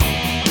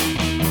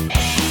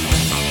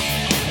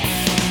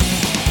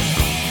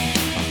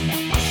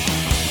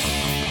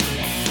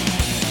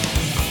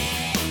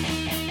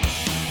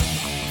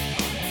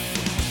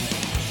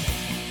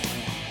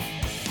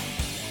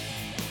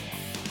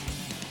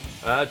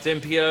It's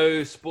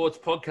MPO Sports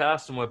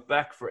Podcast, and we're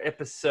back for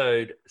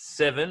episode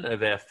 7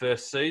 of our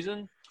first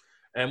season.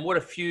 And what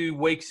a few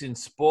weeks in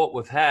sport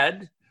we've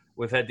had.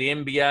 We've had the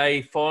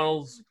NBA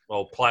finals,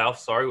 playoffs,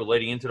 sorry. We're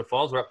leading into the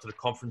finals. We're up to the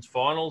conference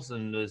finals,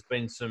 and there's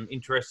been some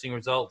interesting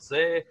results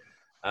there.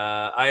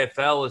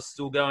 AFL is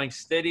still going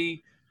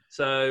steady.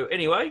 So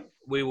anyway,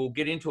 we will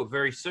get into it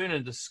very soon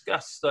and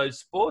discuss those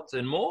sports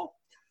and more.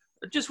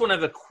 I just want to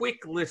have a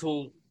quick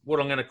little,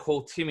 what I'm going to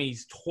call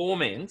Timmy's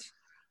torment.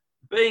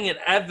 Being an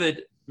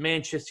avid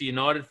Manchester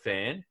United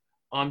fan,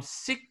 I'm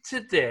sick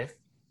to death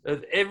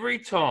of every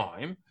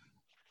time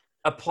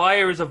a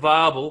player is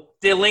available,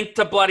 they're linked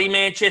to bloody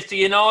Manchester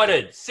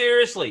United.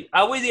 Seriously,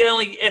 are we the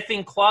only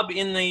effing club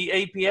in the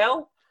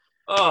EPL?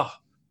 Oh,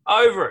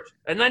 over it.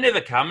 And they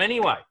never come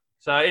anyway.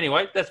 So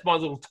anyway, that's my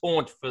little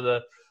taunt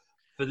for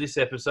this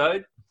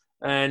episode.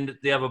 And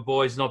the other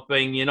boys not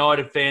being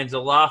United fans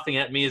are laughing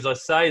at me as I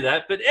say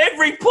that. But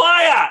every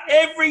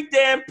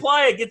damn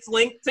player gets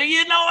linked to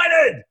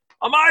United.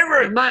 I'm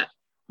over it.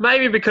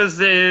 Maybe because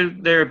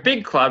they're a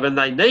big club and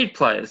they need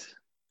players.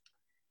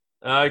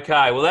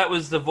 Okay, well, that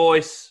was the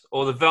voice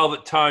or the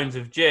velvet tones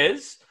of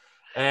Jez.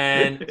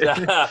 And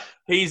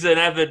he's an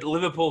avid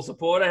Liverpool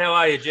supporter. How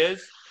are you,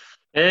 Jez?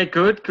 Yeah,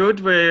 good.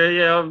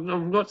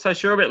 I'm not so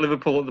sure about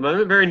Liverpool at the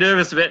moment. Very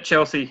nervous about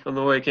Chelsea on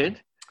the weekend.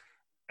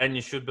 And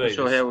you should be. Not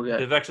sure how we'll go.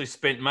 They've actually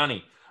spent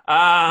money.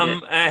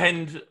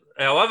 And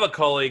our other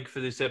colleague for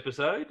this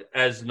episode,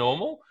 as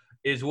normal,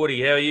 is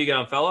Woody. How are you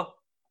going, fella?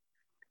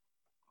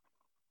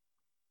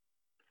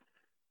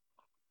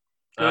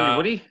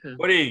 Woody?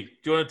 Woody, do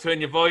you want to turn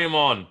your volume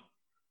on?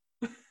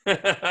 We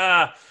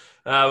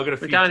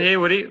can't hear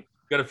Woody.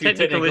 Got a few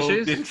technical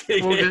issues.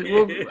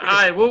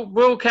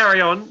 We'll carry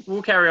on.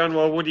 We'll carry on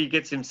while Woody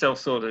gets himself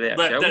sorted out.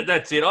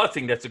 That's it. I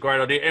think that's a great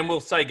idea, and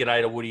we'll say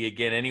g'day to Woody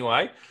again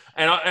anyway.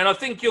 And I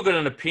think you've got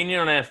an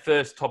opinion on our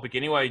first topic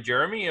anyway,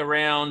 Jeremy,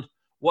 around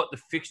what the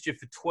fixture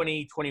for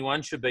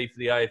 2021 should be for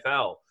the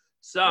AFL.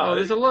 So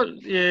there's a lot.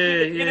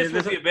 Hit us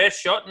with your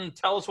best shot and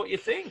tell us what you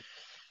think.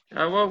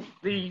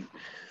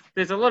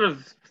 There's a lot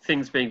of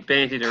things being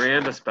bandied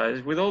around, I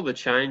suppose, with all the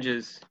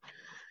changes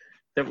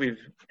that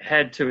we've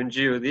had to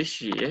endure this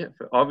year,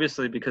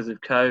 obviously because of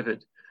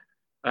COVID.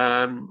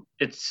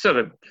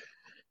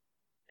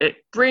 It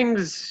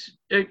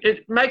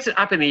makes it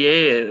up in the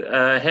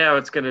air how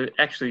it's going to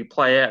actually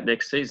play out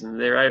next season.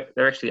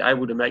 They're actually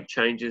able to make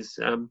changes.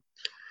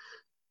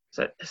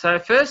 So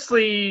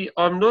firstly,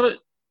 I'm a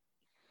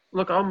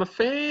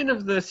fan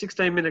of the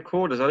 16-minute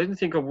quarters. I didn't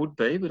think I would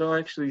be, but I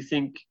actually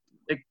think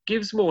it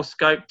gives more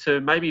scope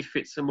to maybe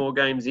fit some more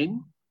games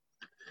in.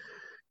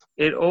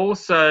 It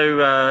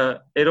also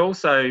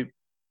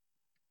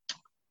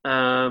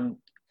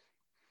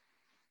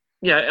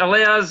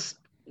allows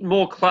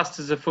more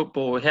clusters of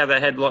football, how they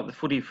had like the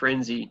footy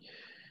frenzy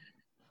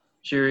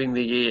during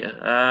the year.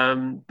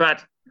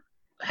 But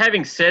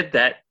having said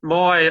that,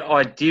 my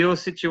ideal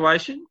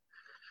situation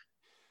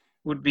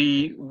would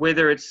be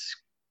whether it's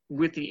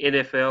with the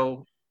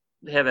NFL,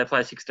 how they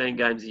play 16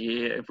 games a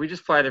year. If we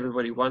just played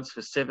everybody once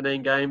for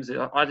 17 games,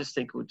 I just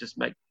think it would just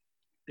make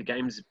the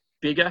games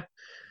bigger,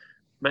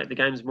 make the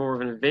games more of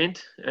an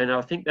event, and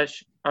I think that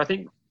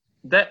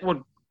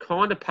would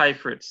kind of pay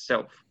for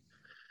itself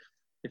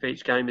if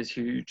each game is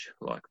huge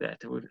like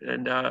that.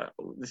 And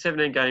the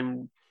 17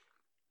 game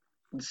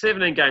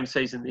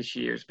season this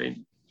year has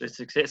been a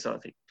success, I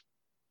think.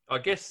 I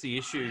guess the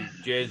issue,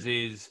 Jez,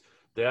 is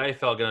the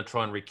AFL going to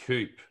try and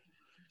recoup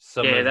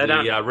some of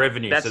the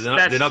revenue, so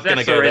they're not going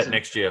to go that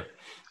next year.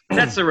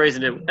 That's the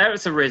reason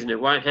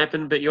it won't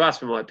happen. But you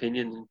asked for my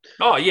opinion.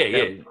 Oh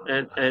yeah.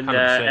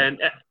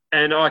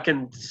 And I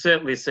can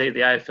certainly see the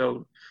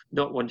AFL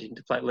not wanting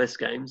to play less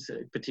games.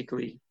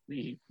 Particularly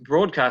the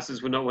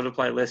broadcasters would not want to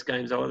play less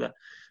games either.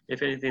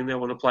 If anything, they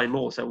want to play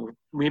more. So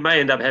we may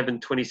end up having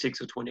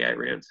 26 or 28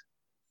 rounds,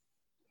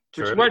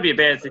 which won't be a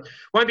bad thing.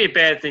 Won't be a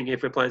bad thing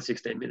if we're playing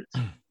 16 minutes.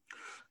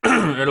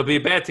 It'll be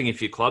a bad thing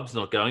if your club's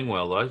not going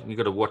well, though. You've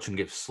got to watch them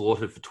get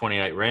slaughtered for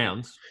 28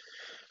 rounds.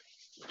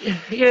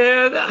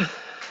 Yeah.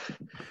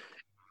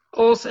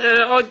 Also,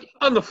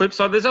 on the flip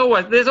side, there's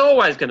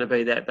always going to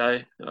be that, though.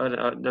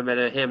 No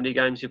matter how many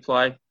games you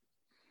play,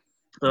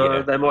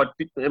 they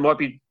might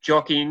be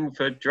jockeying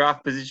for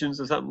draft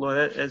positions or something like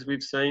that, as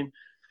we've seen.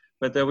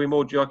 But there'll be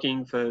more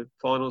jockeying for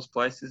finals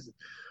places.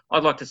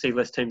 I'd like to see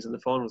less teams in the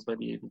finals,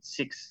 maybe even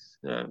 6.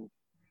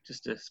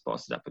 Just to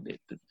spice it up a bit,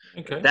 but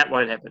that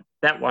won't happen.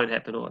 That won't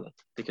happen either.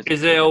 Because is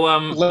there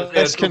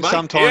less can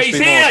sometimes he's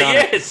be here.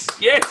 More.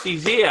 Yes,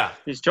 he's here.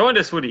 He's joined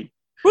us, Woody.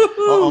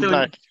 I'm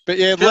back. But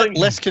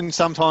less can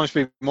sometimes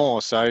be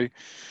more. So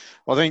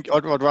I think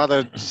I'd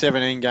rather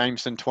 17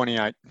 games than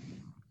 28.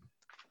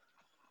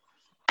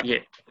 Yeah,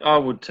 I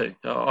would too.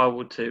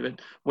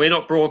 But we're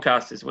not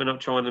broadcasters. We're not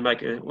trying to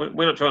make a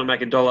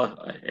dollar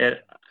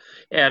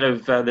out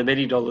of the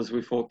many dollars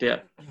we forked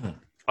out.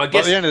 I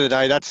guess at the end of the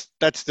day, that's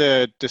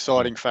the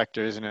deciding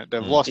factor, isn't it?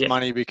 They've lost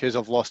money because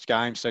of lost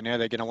games, so now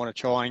they're going to want to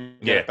try and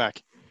get it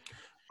back.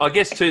 I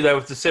guess too, though,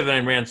 with the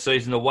 17-round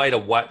season, the way to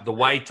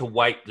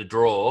weight the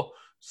draw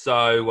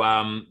So,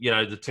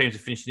 the teams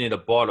that finish near the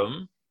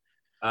bottom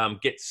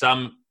get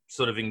some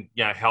sort of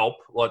help,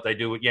 like they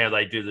do.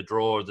 They do the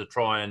draw to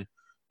try and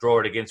draw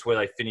it against where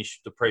they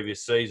finished the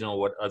previous season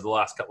or the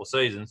last couple of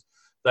seasons.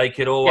 They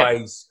could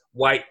always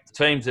wait.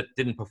 Teams that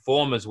didn't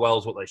perform as well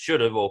as what they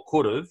should have or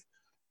could have,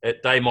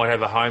 they might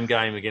have a home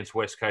game against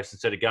West Coast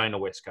instead of going to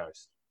West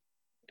Coast.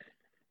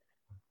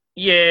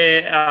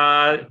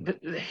 Yeah,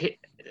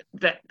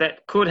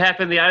 that could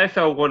happen. The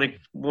AFL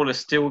want to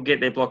still get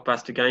their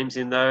blockbuster games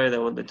in though. They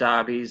want the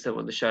derbies. They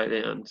want the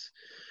showdowns.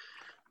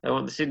 They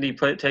want the Sydney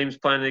teams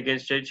playing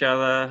against each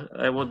other.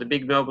 They want the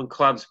big Melbourne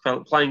clubs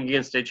playing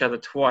against each other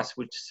twice,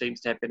 which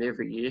seems to happen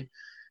every year.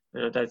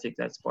 And I don't think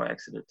that's by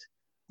accident.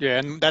 Yeah,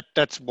 and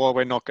that's why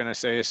we're not going to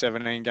see a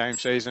 17-game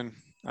season.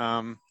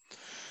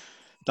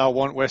 They'll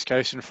want West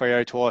Coast and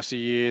Freo twice a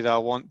year.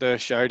 They'll want the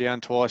showdown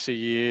twice a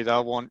year.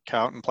 They'll want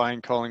Carlton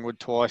playing Collingwood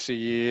twice a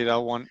year.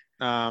 They'll want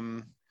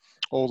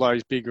all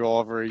those big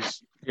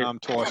rivalries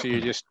twice a year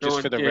just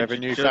for the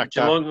revenue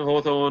factor. Geelong,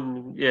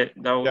 Hawthorn,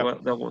 they'll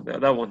want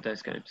that. They'll want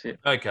those games. Yeah.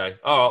 Okay.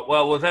 All right.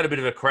 Well, we've had a bit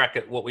of a crack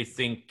at what we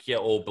think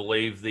or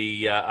believe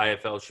the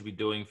AFL should be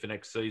doing for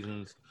next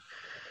season's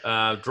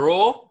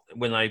draw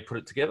when they put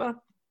it together.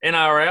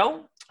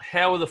 NRL,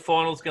 how are the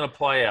finals going to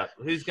play out?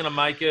 Who's going to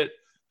make it?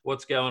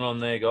 What's going on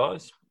there,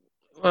 guys?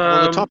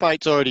 Well, the top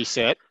eight's already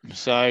set,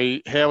 so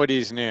how it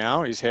is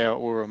now is how it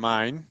will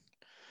remain.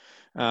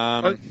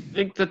 I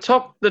think the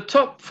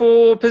top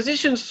four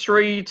positions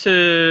 3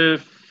 to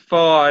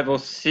 5 or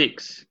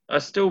 6 are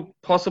still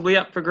possibly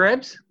up for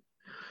grabs.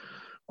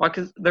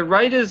 The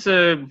Raiders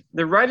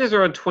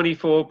are on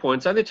 24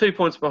 points, only 2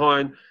 points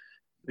behind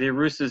the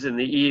Roosters and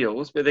the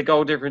Eels, but their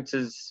goal difference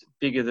is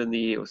bigger than the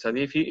Eels. So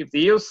if the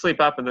Eels slip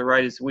up and the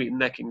Raiders win,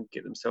 they can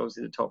get themselves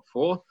in the top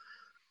 4.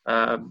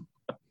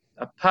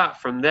 Apart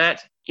from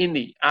that, in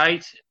the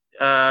 8,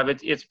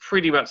 it's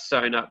pretty much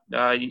sewn up.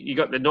 You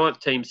got the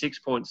 9th team 6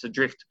 points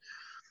adrift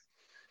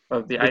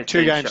of the 8th with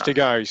 2 games to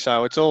go,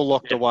 so it's all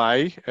locked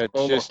away. It's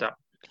all locked up.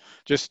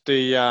 Just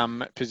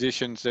the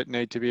positions that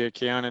need to be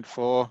accounted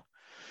for.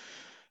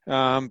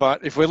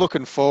 But if we're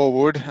looking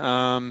forward,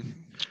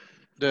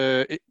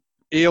 the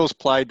Eels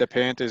played the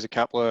Panthers a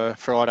couple of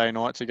Friday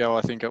nights ago,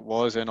 I think it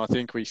was, and I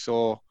think we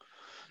saw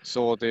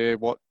there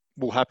what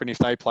will happen if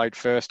they played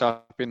first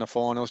up in the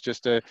finals.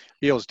 Just the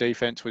Eels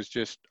defence was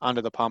just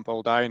under the pump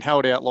all day and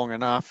held out long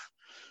enough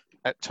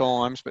at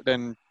times, but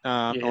then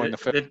in the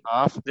first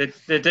half.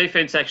 The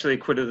defence actually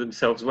acquitted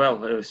themselves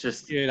well. It was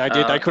just... Yeah, they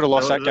did. They could have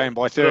lost that game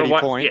by 30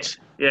 points.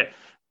 Yeah.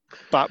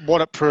 But what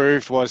it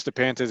proved was the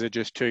Panthers are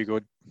just too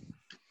good.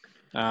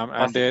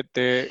 And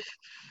they're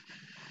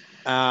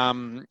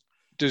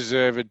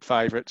deserved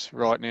favourites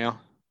right now.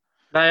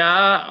 They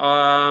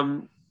are.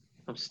 I'm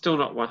still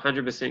not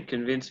 100%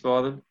 convinced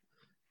by them.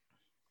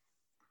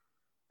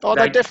 Oh,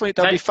 they'll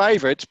be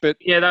favourites, but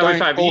they'll be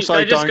favourites.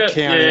 Also don't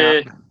count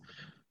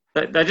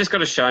out. They just got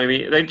to show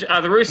me.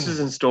 The Roosters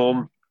and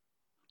Storm.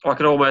 I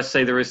can almost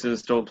see the Roosters and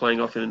Storm playing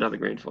off in another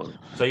grand final.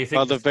 So you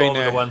think they've Storm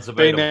been are the ones that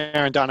been there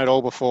and done it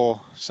all before?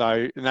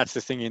 And that's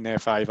the thing in their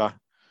favour.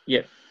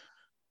 Yeah.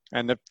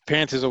 And the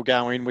Panthers will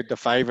go in with the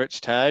favourites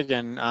tag,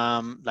 and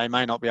they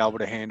may not be able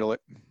to handle it.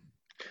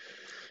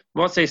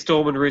 Might see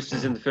Storm and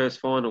Roosters in the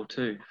first final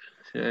too.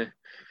 So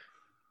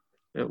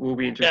it will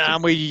be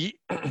interesting.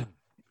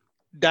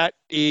 That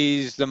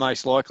is the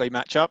most likely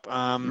matchup,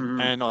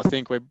 and I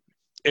think we've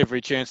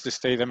every chance to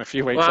see them a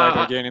few weeks later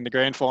again in the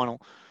grand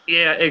final.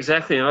 Yeah,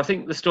 exactly. And I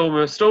think the Storm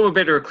are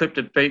better equipped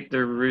to beat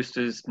the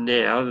Roosters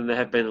now than they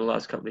have been in the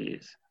last couple of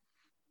years.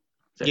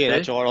 Yeah,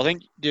 that's right. I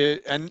think,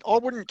 and I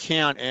wouldn't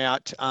count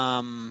out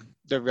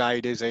the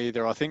Raiders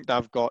either. I think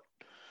they've got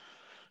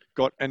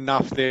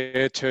enough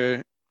there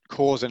to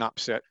cause an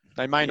upset.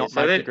 They may not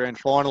make the grand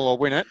final or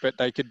win it, but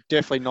they could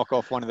definitely knock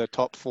off one of the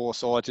top 4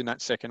 sides in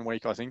that second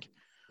week, I think.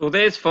 Well,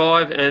 there's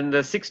 5, and the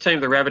 6th team,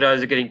 the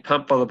Rabbitohs, are getting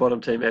pumped by the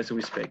bottom team as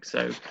we speak.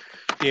 So,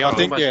 yeah, I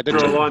think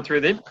draw a line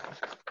through them.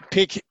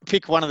 Pick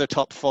one of the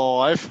top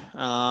 5,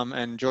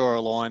 and draw a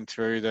line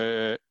through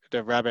the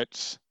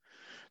Rabbits,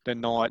 the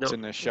Knights,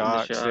 and the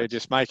Sharks. They're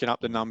just making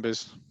up the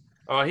numbers.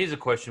 All right, here's a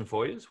question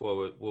for you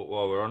while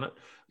we're on it.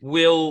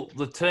 Will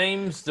the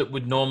teams that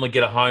would normally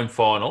get a home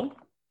final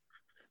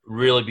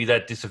really be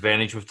that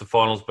disadvantaged with the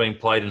finals being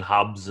played in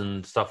hubs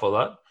and stuff like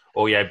that?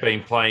 Or,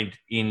 being played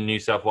in New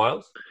South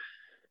Wales?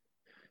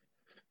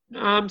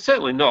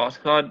 Certainly not.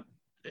 I'm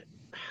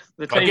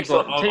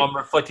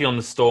reflecting on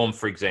the Storm,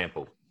 for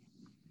example.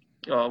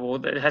 Oh,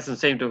 well, it hasn't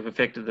seemed to have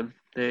affected them.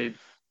 The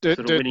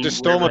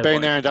Storm have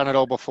been there and done it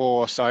all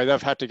before, so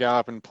they've had to go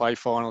up and play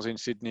finals in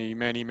Sydney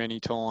many, many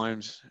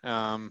times,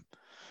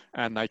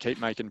 and they keep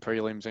making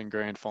prelims and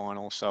grand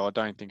finals, so I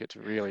don't think it's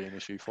really an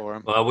issue for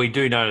them. Well, we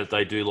do know that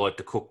they do like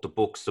to cook the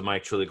books to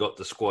make sure they've got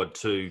the squad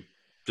to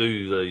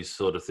do these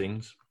sort of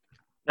things.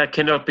 That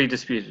cannot be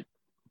disputed.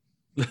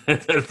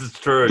 That's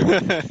true.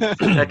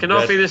 That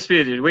cannot be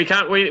disputed. We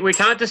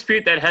can't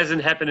dispute that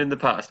hasn't happened in the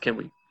past, can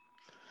we?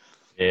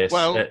 Yes.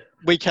 Well,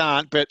 we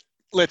can't, but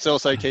let's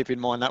also keep in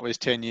mind that was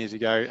 10 years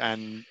ago,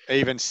 and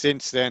even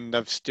since then,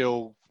 they've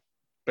still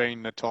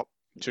been the top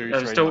 2,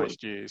 3 still,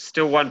 most years.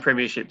 Still won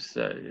premierships.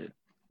 So, yeah.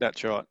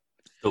 That's right.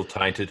 Still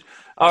tainted.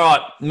 All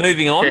right,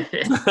 moving on.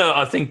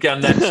 I think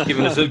that's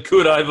given us a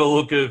good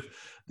overlook of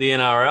the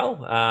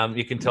NRL.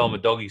 You can tell I'm a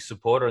Doggy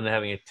supporter and they're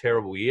having a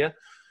terrible year.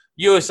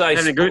 USA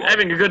having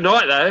a good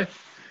night, though.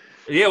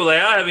 Yeah, well, they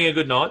are having a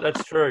good night.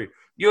 That's true.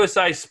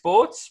 USA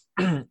Sports,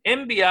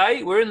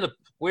 NBA. We're in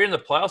the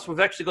playoffs. We've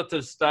actually got to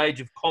the stage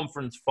of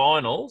conference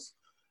finals.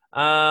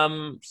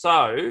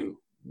 So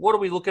what are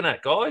we looking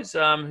at, guys?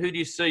 Who do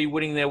you see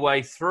winning their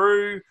way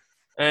through?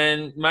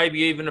 And maybe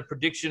even a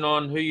prediction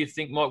on who you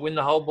think might win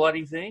the whole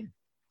bloody thing.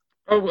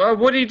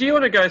 Oh, do you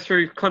want to go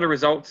through kind of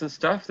results and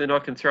stuff? Then I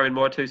can throw in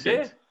my 2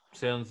 cents. Yeah,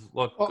 sounds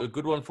like a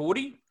good one for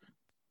Woody.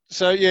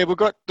 So yeah, we've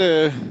got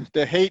the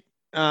Heat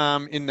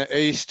in the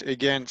East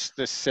against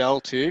the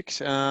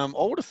Celtics. I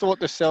would have thought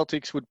the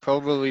Celtics would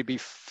probably be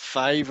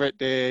favourite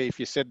there if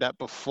you said that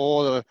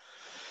before the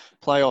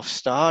playoffs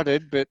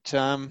started, but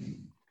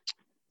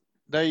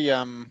they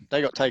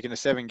got taken to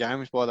 7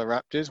 games by the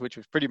Raptors, which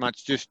was pretty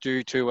much just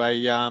due to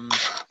a OG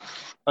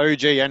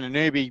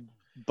Anunoby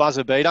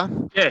buzzer beater.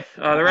 Yeah,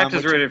 the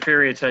Raptors were an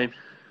inferior team,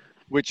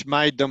 which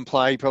made them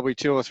play probably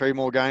 2 or 3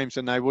 more games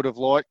than they would have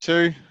liked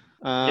to,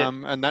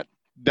 and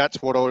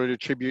that's what I would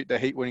attribute the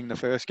Heat winning the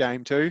first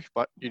game to.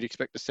 But you'd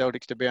expect the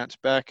Celtics to bounce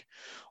back.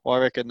 I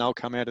reckon they'll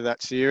come out of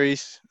that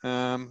series.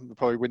 They'll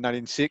probably win that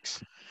in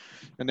 6.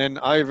 And then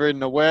over in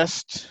the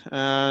West,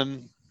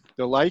 the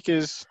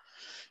Lakers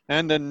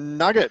and the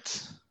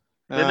Nuggets.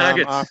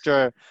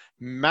 After a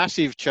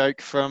massive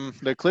choke from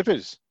the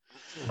Clippers.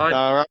 They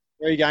were up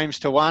 3 games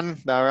to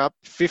 1. They were up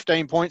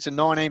 15 points and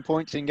 19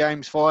 points in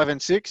games 5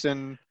 and 6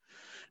 and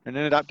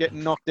ended up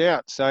getting knocked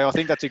out. So I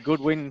think that's a good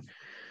win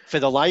for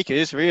the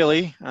Lakers,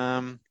 really.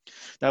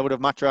 They would have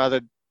much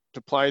rather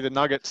to play the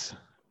Nuggets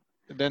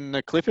than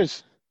the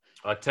Clippers.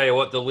 I tell you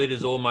what, the lid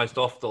is almost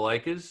off the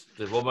Lakers.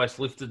 They've almost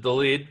lifted the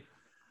lid.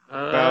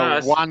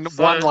 One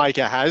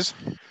Laker has.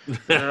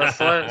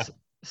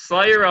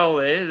 Slow your roll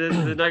there.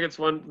 The Nuggets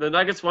won. The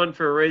Nuggets won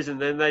for a reason.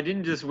 Then they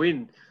didn't just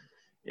win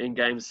in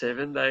Game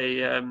 7.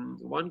 They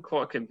won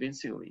quite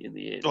convincingly in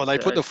the end. Well, they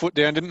put the foot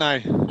down, didn't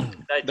they?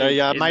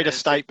 They made a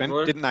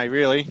statement, didn't they?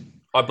 Really.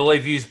 I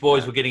believe you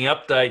boys were getting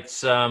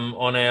updates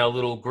on our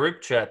little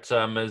group chat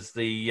as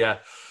the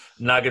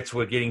Nuggets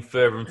were getting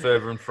further and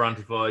further in front,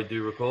 if I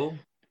do recall.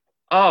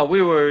 Oh,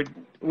 we were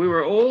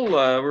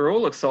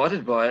all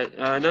excited by it.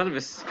 None of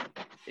us,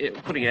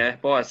 putting our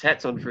biased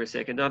hats on for a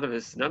second, none of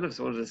us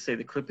wanted to see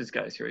the Clippers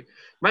go through.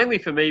 Mainly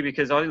for me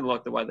because I didn't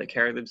like the way they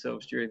carried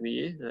themselves during the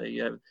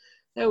year.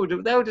 They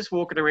were just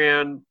walking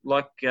around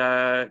like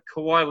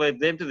Kawhi led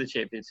them to the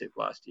championship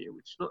last year,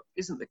 which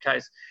isn't the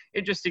case.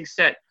 Interesting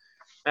stat.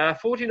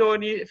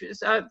 49 years.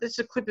 This is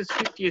the Clippers'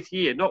 50th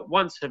year. Not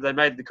once have they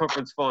made the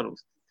conference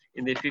finals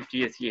in their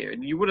 50th year.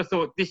 And you would have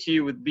thought this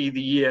year would be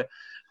the year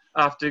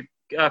after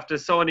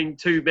signing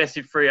 2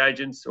 massive free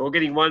agents, or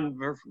getting one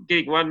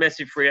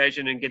massive free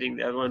agent and getting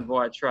the other one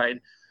via trade.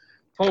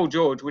 Paul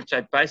George, which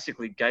they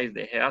basically gave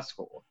their house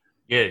for.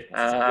 Yeah,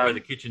 the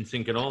kitchen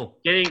sink and all.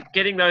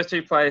 Getting those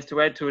 2 players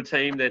to add to a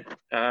team that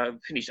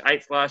finished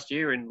 8th last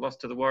year and lost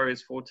to the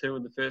Warriors 4-2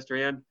 in the first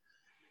round.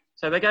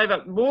 So they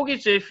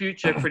mortgaged their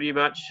future pretty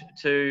much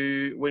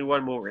to win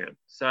 1 more round.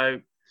 So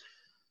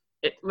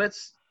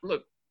let's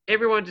look.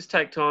 Everyone just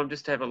take time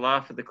just to have a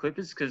laugh at the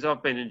Clippers, because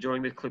I've been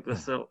enjoying the Clipper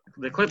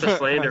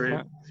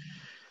slander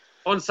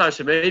on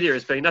social media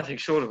has been nothing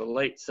short of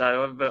elite.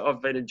 So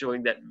I've been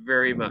enjoying that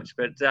very much.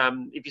 But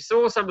if you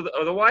saw some of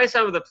the way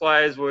some of the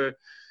players were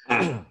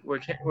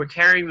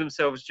carrying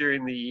themselves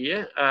during the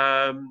year,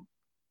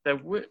 they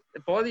were,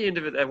 by the end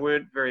of it, they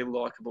weren't very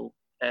likable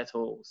at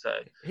all. So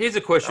here's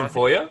a question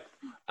for you.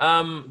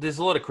 There's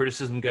a lot of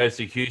criticism goes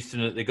to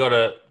Houston that they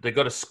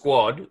got a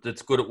squad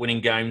that's good at winning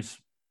games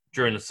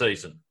during the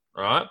season,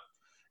 right?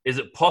 Is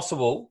it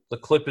possible the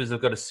Clippers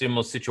have got a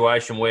similar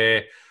situation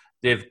where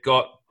they've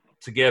got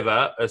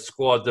together a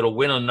squad that'll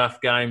win enough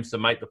games to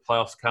make the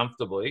playoffs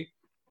comfortably,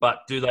 but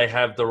do they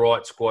have the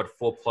right squad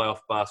for playoff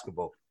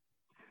basketball?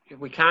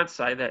 We can't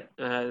say that.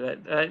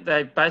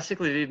 They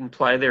basically didn't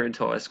play their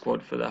entire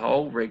squad for the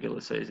whole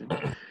regular season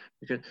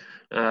because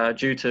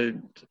due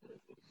to,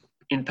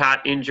 in part,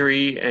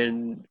 injury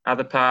and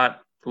other part,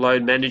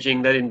 load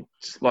managing. They didn't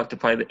like to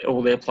play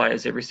all their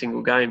players every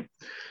single game,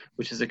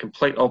 which is a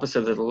complete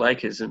opposite of the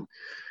Lakers. And,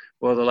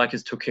 well, the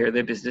Lakers took care of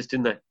their business,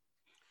 didn't they?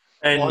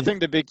 And I think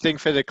the big thing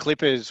for the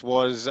Clippers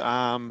was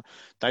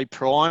they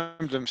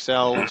primed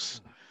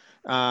themselves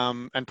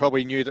and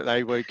probably knew that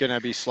they were going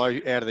to be slow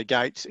out of the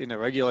gates in the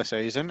regular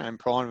season and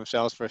primed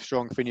themselves for a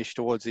strong finish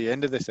towards the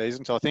end of the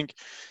season. So I think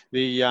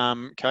the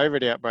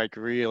COVID outbreak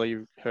really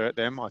hurt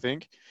them, I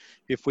think.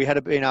 If we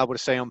had been able to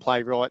see them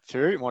play right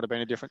through, it might have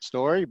been a different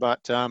story.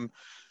 But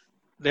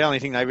the only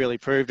thing they really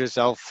proved is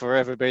they'll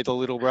forever be the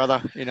little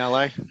brother in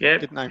LA. Yeah,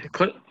 didn't they?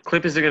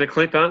 Clippers are going to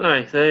clip, aren't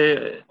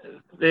they?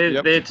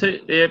 Their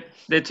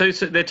two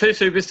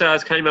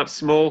superstars came up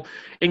small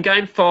in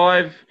Game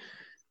 5.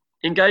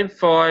 In Game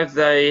 5,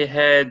 they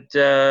had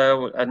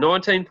a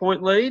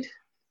 19-point lead.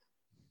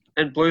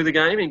 and blew the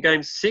game in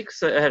Game 6.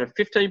 They had a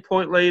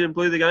 15-point lead and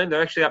blew the game.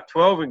 They're actually up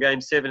 12 in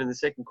Game 7 in the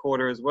second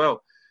quarter as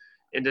well.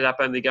 Ended up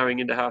only going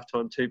into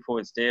halftime 2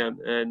 points down.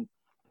 And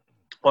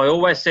I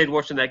always said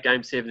watching that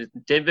Game 7, if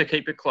Denver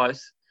keep it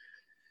close,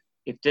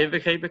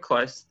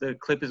 the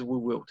Clippers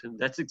will wilt. And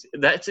that's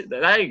it.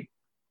 They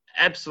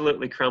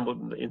absolutely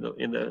crumbled in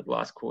the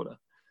last quarter.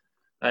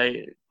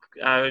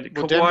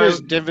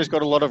 Denver's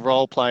got a lot of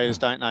role players,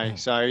 don't they?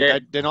 So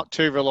they're not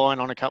too reliant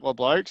on a couple of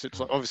blokes. It's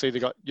like, obviously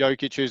they've got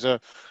Jokic, who's a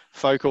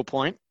focal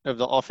point of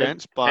the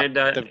offense, but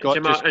they've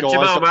got just guys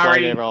that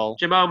play their role.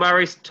 Jamal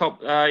Murray's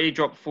top. He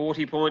dropped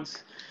 40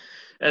 points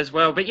as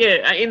well. But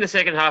in the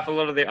second half, a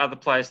lot of the other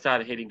players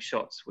started hitting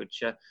shots,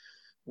 which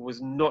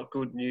was not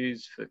good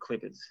news for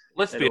Clippers.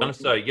 Let's be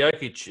honest, though.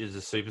 Jokic is a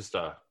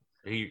superstar.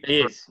 He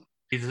is.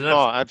 He's an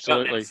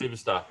absolutely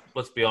superstar.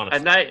 Let's be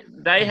honest. And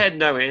they had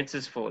no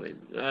answers for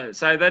them,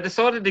 so they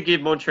decided to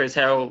give Montrezl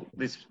Harrell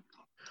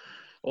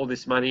all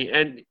this money.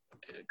 And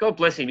God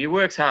bless him, he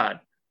works hard,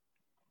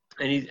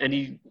 and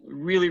he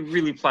really,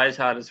 really plays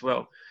hard as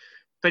well.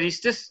 But he's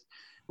just,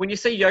 when you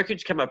see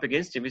Jokic come up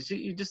against him,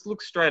 you just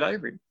look straight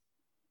over him.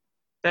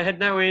 They had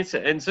no answer,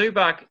 and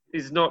Zubac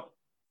is not.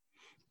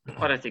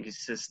 I don't think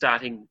he's a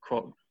starting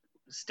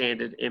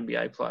standard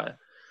NBA player.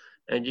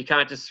 And you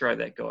can't just throw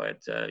that guy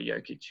at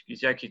Jokic,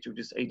 because Jokic will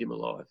just eat him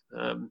alive.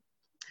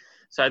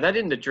 So they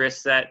didn't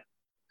address that.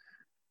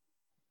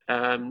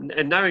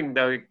 And knowing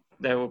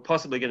they were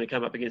possibly going to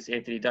come up against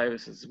Anthony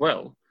Davis as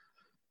well,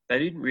 they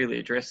didn't really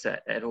address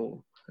that at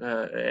all.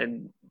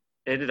 And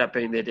ended up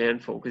being their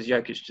downfall because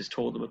Jokic just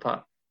tore them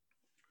apart.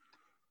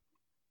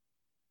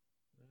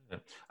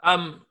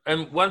 And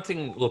one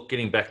thing, look,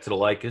 getting back to the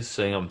Lakers,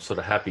 seeing I'm sort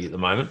of happy at the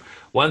moment.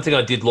 One thing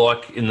I did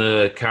like in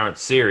the current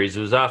series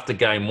was after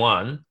Game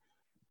 1,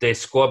 their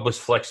squad was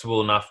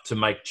flexible enough to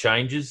make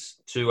changes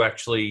to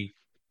actually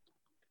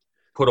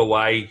put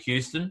away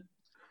Houston.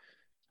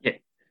 Yeah.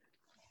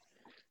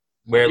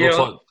 Where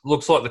it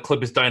looks like the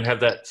Clippers don't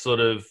have that sort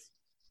of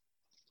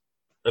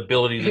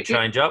ability to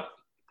change up.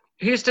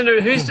 Houston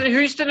are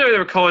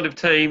the kind of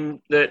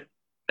team that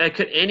they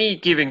could, any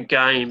given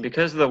game,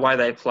 because of the way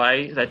they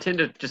play, they tend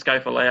to just go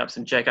for layups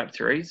and jack up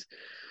threes.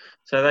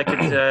 So they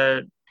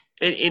could,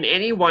 in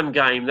any one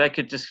game, they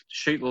could just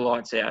shoot the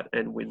lights out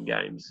and win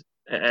games.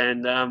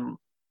 And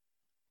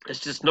it's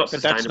just not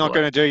sustainable. But that's not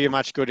going to do you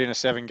much good in a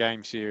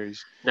 7-game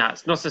series. No,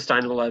 it's not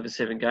sustainable over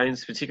 7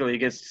 games, particularly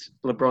against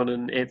LeBron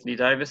and Anthony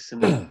Davis,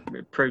 and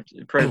it proved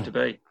to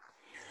be.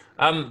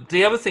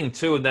 The other thing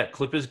too in that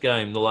Clippers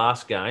game, the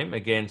last game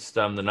against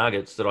the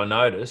Nuggets, that I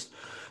noticed,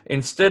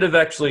 instead of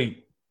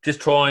actually just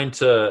trying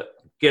to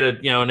get an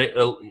in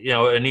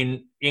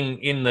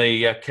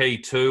the key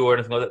 2 or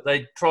anything like that,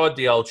 they tried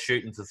the old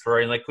shooting to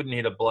 3 and they couldn't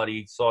hit a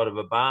bloody side of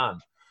a barn.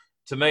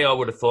 To me, I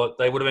would have thought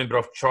they would have been better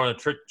off trying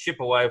to chip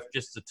away with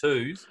just the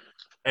 2s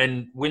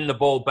and win the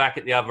ball back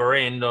at the other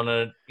end on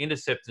an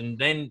intercept, and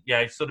then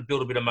sort of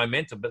build a bit of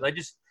momentum. But they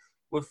just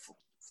were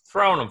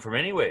throwing them from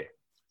anywhere.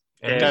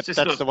 And that's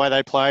the way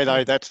they play,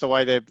 though. That's the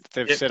way they've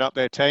set up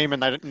their team,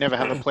 and they never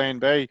have a plan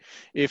B.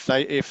 If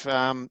they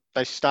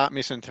start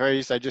missing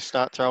 3s, they just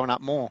start throwing up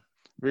more.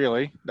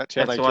 Really, that's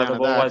how they counter that. That's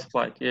the way they've always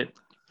played. Yeah,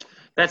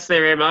 that's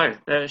their MO.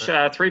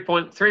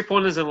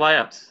 3-pointers and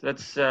layups.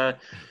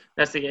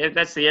 That's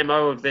the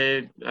MO of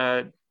their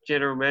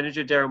general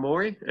manager, Daryl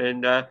Morey,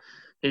 and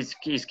he's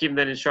given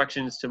that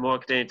instructions to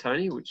Mike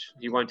D'Antoni, which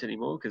he won't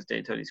anymore because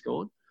D'Antoni's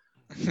gone.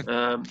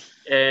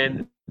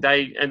 And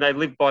they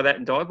live by that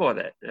and die by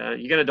that.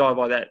 You're going to die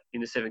by that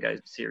in the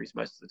 7-game series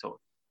most of the time.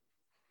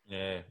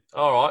 Yeah.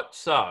 All right.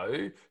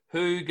 So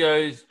who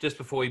goes, just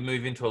before we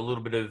move into a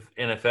little bit of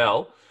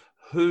NFL,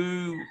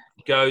 who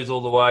goes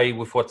all the way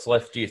with what's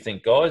left, do you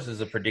think, guys,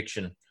 as a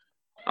prediction?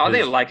 I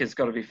think the Lakers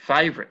got to be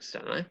favourites,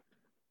 don't they?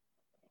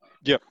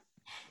 Yep.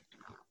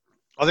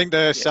 I think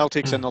the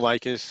Celtics and the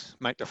Lakers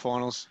make the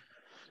finals.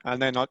 And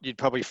then you'd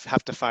probably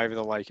have to favour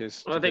the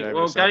Lakers. I think,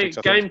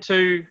 game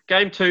two,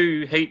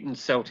 Heat and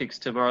Celtics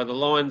tomorrow. The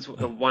lines are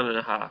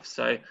 1.5.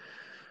 So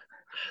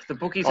the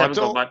bookies haven't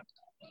got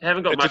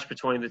much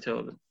between the two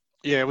of them.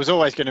 Yeah, it was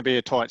always going to be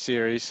a tight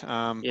series.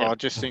 But I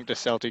just think the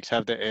Celtics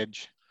have the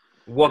edge.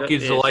 What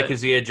gives the Lakers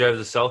the edge over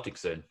the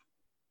Celtics then?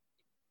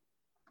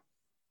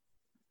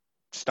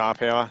 Star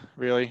power,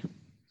 really.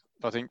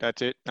 I think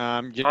that's it.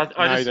 I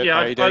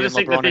just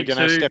think the big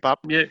 2 step up.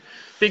 Yeah,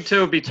 big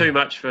 2 would be too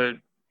much for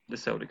the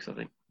Celtics, I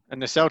think.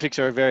 And the Celtics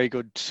are a very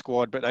good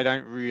squad, but they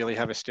don't really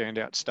have a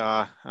standout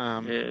star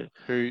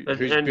who's built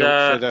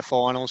for the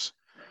finals.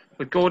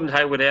 With Gordon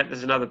Hayward out,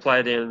 there's another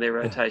player down in their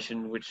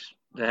rotation, which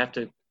they have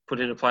to put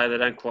in a player they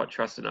don't quite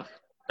trust enough.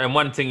 And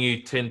one thing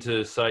you tend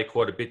to say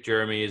quite a bit,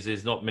 Jeremy, is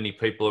there's not many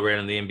people around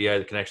in the NBA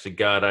that can actually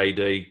guard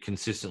AD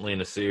consistently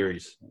in a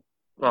series.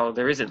 Well,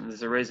 there isn't.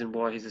 There's a reason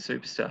why he's a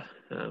superstar.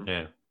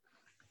 And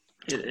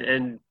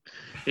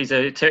he's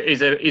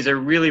a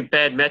really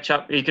bad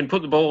matchup. He can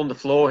put the ball on the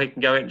floor. He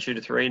can go out and shoot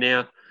a 3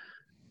 now,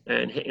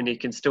 and he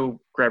can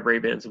still grab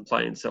rebounds and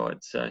play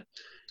inside. So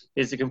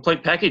he's a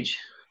complete package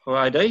for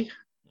AD.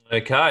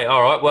 Okay,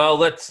 all right. Well,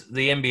 that's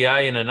the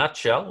NBA in a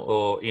nutshell,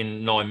 or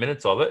in 9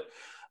 minutes of it.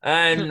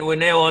 And we're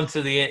now on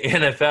to the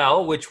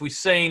NFL, which we've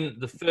seen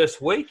the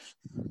first week,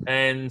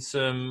 and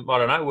some, I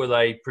don't know, were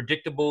they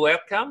predictable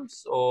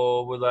outcomes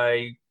or were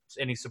they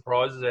any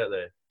surprises out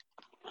there?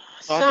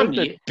 I think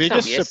the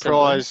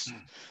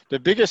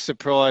biggest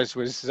surprise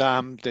was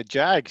the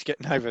Jags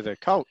getting over the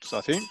Colts,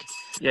 I think.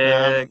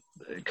 Yeah,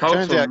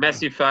 Colts were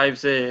massive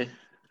faves there.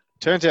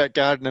 Turns out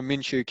Gardner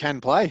Minshew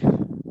can play.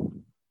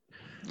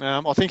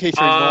 I think he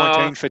threw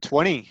 19 for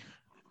 20.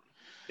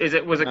 Was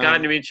it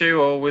Gardner Minshew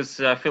or was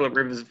Philip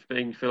Rivers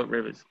being Philip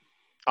Rivers?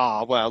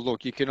 Oh, well,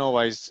 look, you can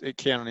always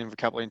count on him for a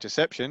couple of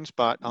interceptions,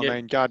 but, I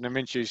mean, Gardner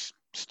Minshew's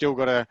still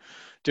got to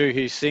do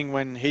his thing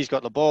when he's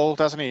got the ball,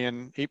 doesn't he?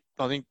 And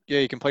I think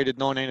he completed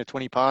 19 or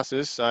 20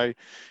 passes, so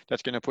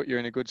that's going to put you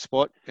in a good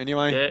spot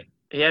anyway.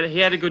 Yeah, he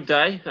had a good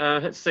day.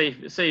 Let's see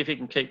if he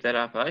can keep that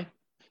up, eh?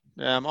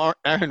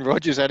 Aaron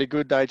Rodgers had a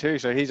good day too,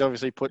 so he's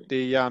obviously put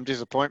the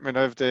disappointment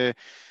of the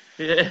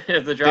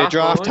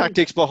draft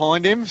tactics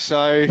behind him.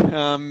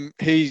 So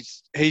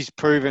he's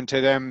proven to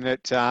them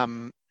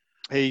that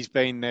he's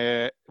been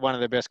one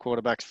of the best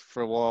quarterbacks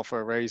for a while for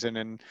a reason,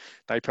 and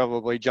they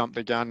probably jumped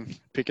the gun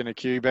picking a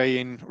QB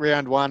in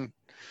round one.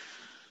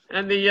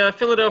 And the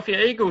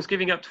Philadelphia Eagles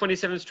giving up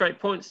 27 straight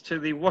points to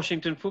the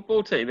Washington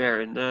football team,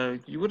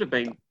 Aaron. You would have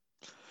been...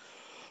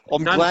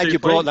 I'm glad you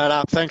brought that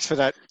up. Thanks for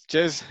that,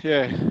 Jez.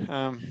 Yeah,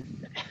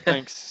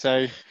 thanks.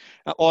 So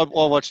I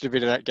watched a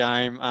bit of that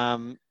game.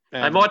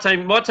 My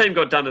team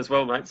got done as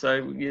well, mate.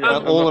 So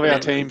all of our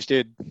teams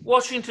did.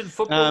 Washington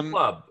Football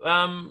Club.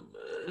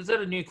 Is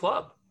that a new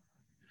club?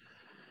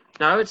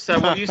 No, it's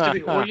what used to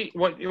be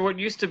what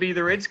used to be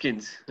the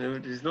Redskins.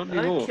 It is not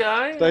anymore.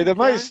 Okay. So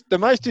the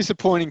most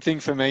disappointing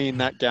thing for me in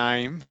that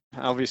game,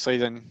 obviously,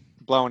 than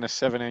blowing a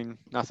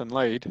 17-0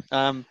 lead.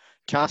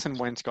 Carson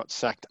Wentz got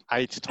sacked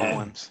 8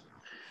 times.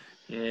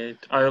 Yeah,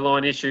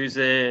 O-line issues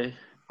there.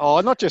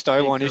 Oh, not just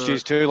O-line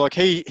issues too. Like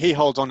he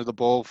holds onto the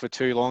ball for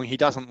too long. He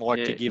doesn't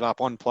like to give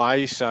up on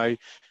plays. So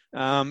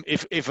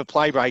if a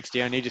play breaks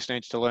down, he just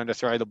needs to learn to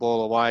throw the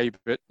ball away.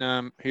 But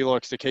he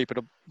likes to keep it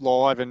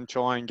alive and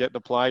try and get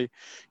the play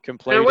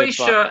completed.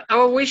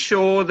 Are we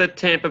sure that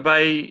Tampa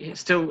Bay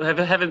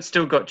haven't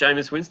still got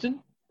Jameis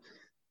Winston?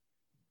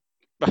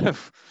 They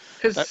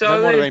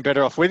might have been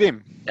better off with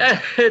him.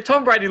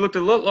 Tom Brady looked a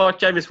lot like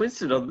Jameis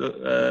Winston on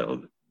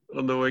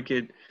the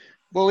weekend.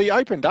 Well, he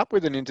opened up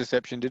with an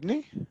interception, didn't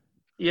he?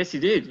 Yes, he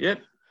did. Yep.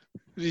 It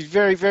was his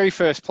very, very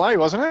first play,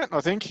 wasn't it? I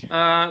think.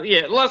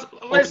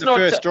 Let's not.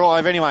 First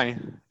drive, anyway.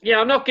 Yeah,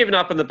 I'm not giving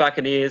up on the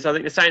Buccaneers. I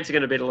think the Saints are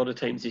going to beat a lot of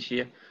teams this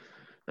year,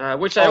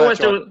 which they always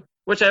do. Right.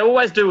 Which they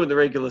always do in the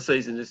regular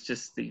season. It's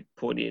just the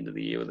pointy end of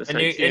the year with the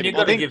Saints. And you've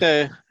got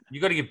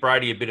to give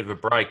Brady a bit of a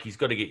break. He's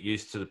got to get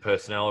used to the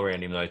personnel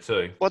around him, though,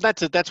 too. Well,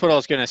 that's what I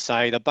was going to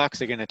say. The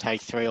Bucs are going to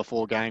take 3 or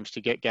 4 games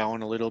to get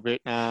going a little bit.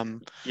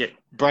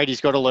 Brady's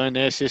got to learn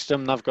their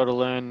system. They've got to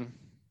learn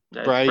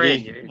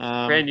Brady.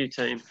 Brand new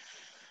team.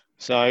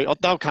 So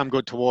they'll come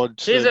good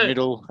towards the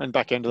middle and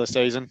back end of the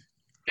season.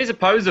 Here's a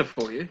poser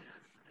for you.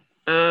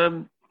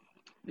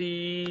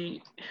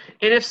 The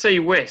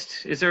NFC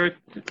West, is there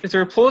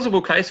a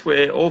plausible case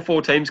where all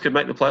 4 teams could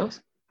make the playoffs?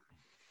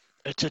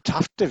 It's a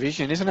tough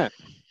division, isn't it?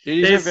 It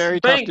is a very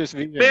tough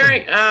division.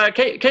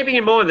 Keeping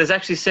in mind, there's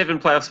actually 7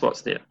 playoff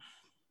spots now.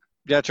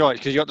 That's right,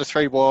 because you got the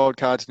 3 wild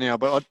cards now.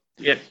 But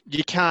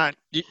you can't.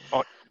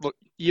 Look,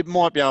 you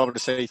might be able to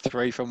see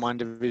 3 from one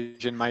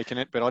division making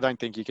it, but I don't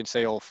think you can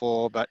see all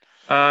 4. But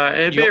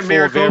it'd be a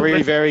miracle. 4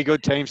 very, very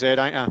good teams there,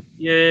 don't you?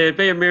 Yeah, it'd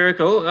be a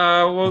miracle.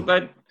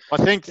 I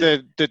think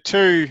the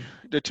two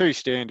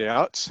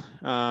standouts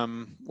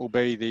will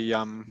be the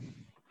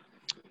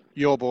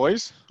your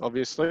boys,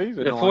 obviously.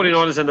 The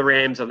 49ers and the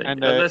Rams, I think.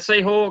 And the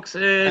Seahawks.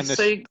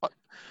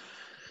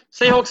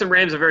 Seahawks and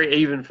Rams are very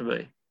even for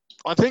me.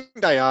 I think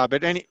they are,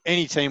 but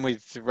any team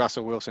with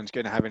Russell Wilson's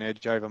going to have an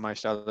edge over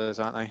most others,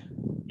 aren't they?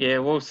 Yeah,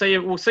 we'll see.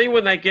 We'll see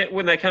when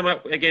they come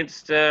up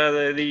against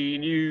the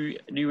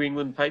New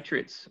England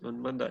Patriots on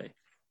Monday.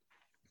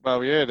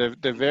 Well, yeah,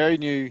 the very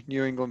new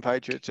New England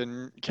Patriots,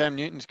 and Cam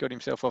Newton's got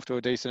himself off to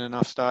a decent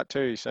enough start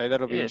too. So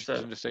that'll be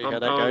interesting to see how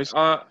that goes.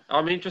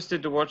 I'm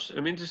interested to watch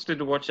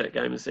that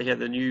game and see how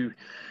the new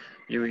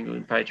New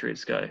England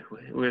Patriots go.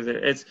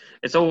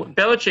 It's all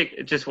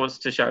Belichick just wants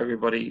to show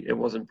everybody it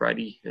wasn't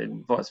Brady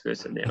and vice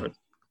versa. Now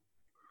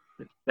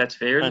that's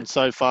fair. And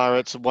so far,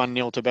 it's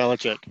 1-0 to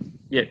Belichick.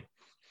 Yeah,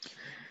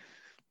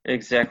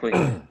 exactly.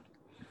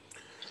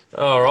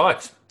 All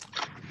right.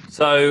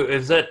 So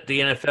is that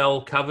the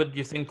NFL covered,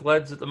 you think,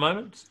 lads, at the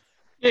moment?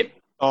 Yep.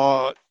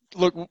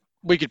 Look,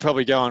 we could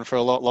probably go on for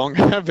a lot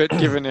longer, but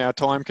given our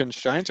time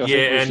constraints, I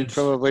think we should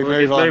probably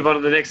move on. Move on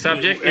to the next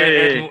subject.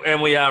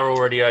 And we are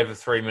already over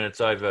 3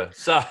 minutes over.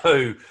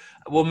 So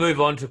we'll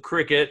move on to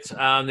cricket.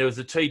 There was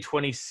a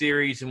T20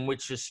 series in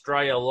which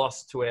Australia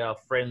lost to our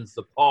friends,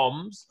 the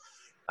Poms,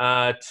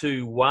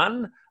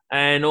 2-1.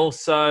 And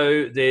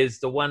also there's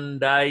the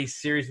one-day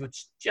series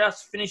which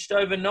just finished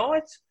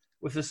overnight,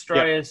 with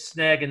Australia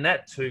snagging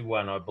that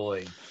 2-1, I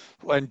believe.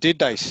 And did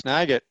they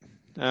snag it?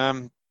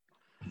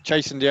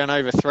 Chasing down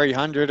over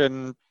 300,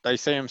 and they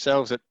see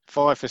themselves at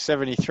 5 for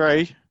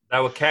 73. They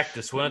were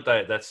Cactus, weren't they,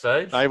 at that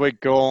stage? They were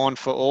gone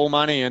for all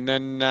money, and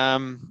then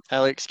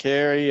Alex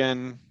Carey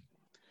and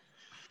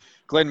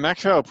Glenn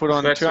Maxwell put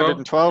on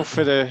 212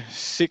 for the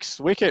 6th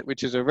wicket,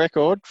 which is a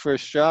record for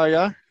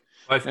Australia.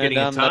 Both getting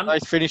a ton. They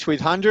both finished with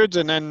hundreds,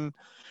 and then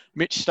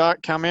Mitch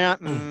Stark come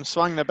out and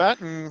swung the bat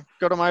and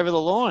got them over the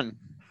line.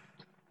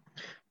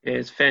 Yeah,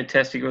 it's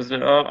fantastic,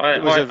 wasn't it?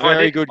 It was a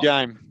very good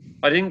game.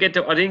 I didn't get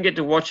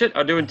to watch it.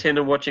 I do intend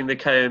on watching the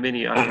KO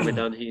Mini after we're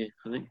done here.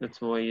 I think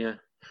that's my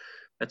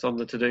that's on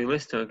the to-do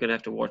list. I'm going to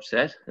have to watch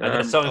that.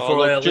 Something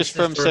for our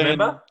listeners to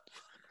remember.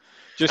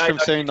 Just from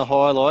seeing the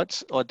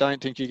highlights, I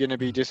don't think you're going to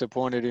be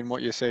disappointed in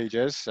what you see,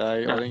 Jez.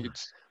 So No. I think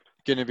it's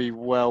going to be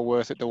well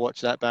worth it to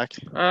watch that back.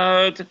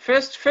 The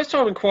first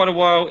time in quite a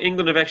while,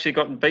 England have actually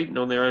gotten beaten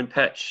on their own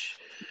patch.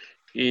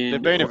 They've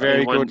been a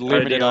very good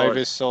limited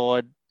overs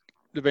side.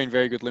 They've been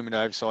very good limited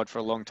overs side for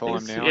a long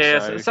time now. Yeah,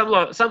 so.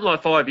 something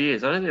like 5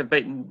 years. I don't think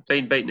they've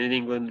been beaten in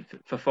England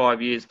for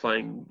 5 years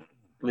playing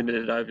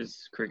limited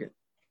overs cricket.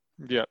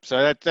 Yeah,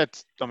 so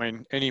that's. I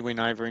mean, any win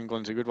over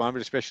England's a good one,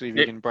 but especially if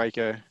you can break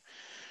a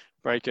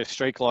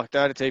streak like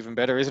that, it's even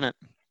better, isn't it?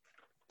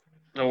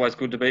 Always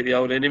good to beat the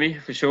old enemy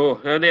for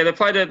sure. Yeah, they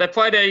played a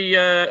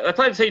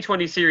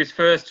T20 series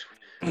first,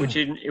 which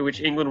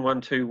England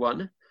won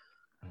 2-1.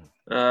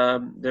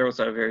 They're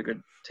also a very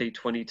good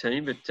T20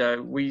 team,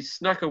 but we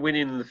snuck a win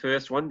in the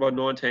first one by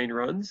 19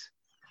 runs.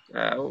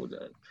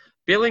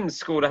 Billings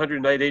scored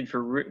 118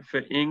 for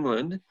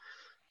England.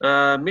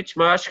 Mitch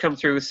Marsh come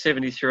through with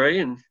 73,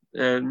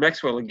 and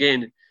Maxwell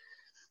again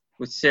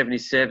with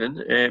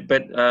 77.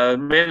 But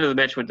man of the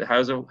match went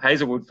to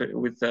Hazelwood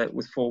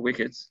with 4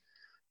 wickets.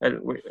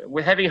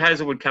 We're having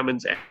Hazelwood,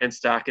 Cummins, and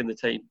Stark in the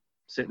team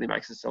certainly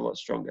makes us a lot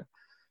stronger.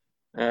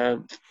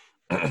 And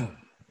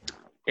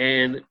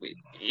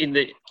in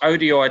the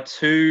ODI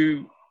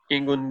 2,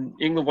 England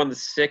won the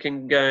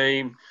second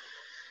game.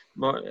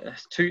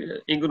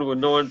 England were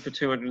 9 for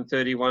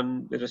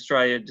 231, but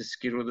Australia just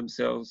skittled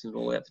themselves and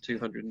all out for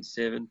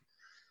 207.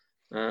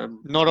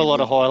 Not a lot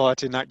of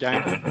highlights in that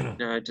game.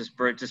 No, just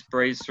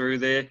breezed through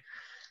there.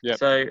 Yep.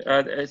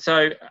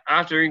 So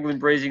after England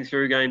breezing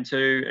through game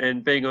 2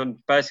 and being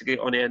basically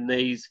on our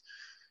knees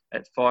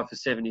at 5 for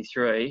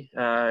 73,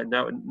 I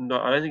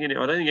don't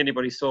think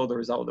anybody saw the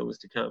result that was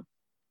to come.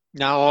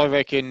 No, I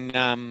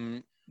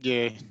reckon,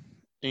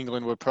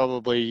 England were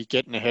probably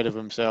getting ahead of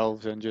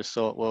themselves and just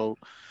thought, well,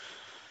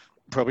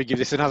 probably give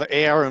this another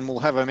hour and we'll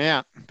have them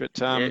out.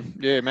 But,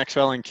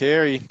 Maxwell and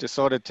Carey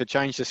decided to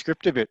change the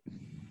script a bit.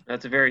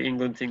 That's a very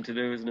England thing to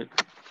do, isn't it?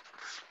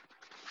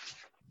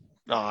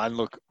 Oh, and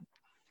look,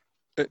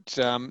 it's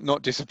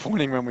not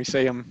disappointing when we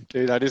see them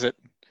do that, is it?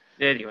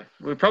 Anyway,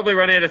 we'll probably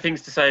run out of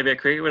things to say about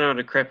cricket. We don't want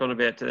to crap on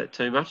about that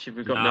too much if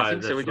we've got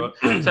nothing.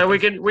 So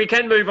we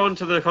can move on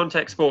to the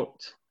contact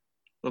sports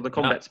or the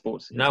combat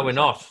sports. No, we're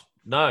not.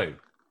 No,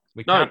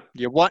 we No. can't.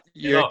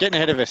 You're getting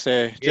ahead of us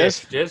there, Jez.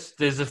 Yes, Jez.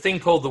 There's a thing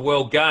called the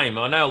World Game.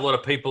 I know a lot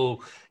of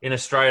people in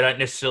Australia don't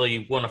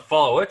necessarily want to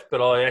follow it,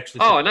 but I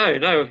actually. Oh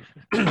no!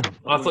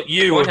 I thought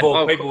you, of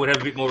all people, would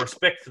have a bit more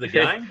respect for the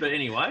game. But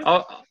anyway,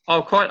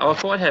 I'll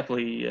quite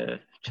happily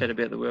chat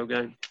about the World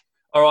Game.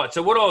 all right.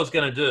 So what I was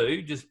going to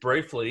do, just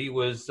briefly,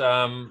 was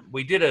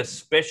we did a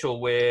special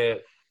where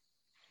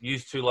you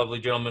two lovely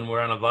gentlemen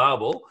were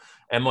unavailable,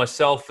 and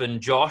myself and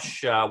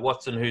Josh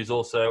Watson, who's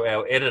also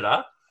our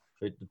editor,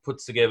 who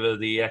puts together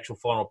the actual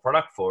final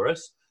product for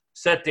us,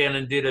 sat down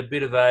and did a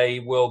bit of a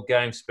World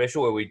Game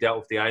special where we dealt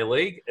with the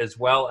A-League as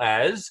well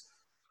as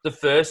the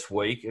first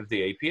week of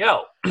the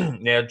EPL.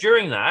 Now,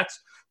 during that,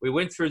 we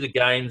went through the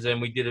games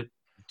and we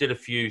did a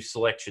few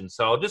selections.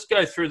 So I'll just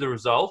go through the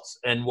results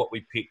and what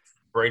we picked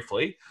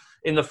briefly.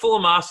 In the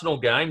Fulham-Arsenal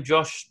game,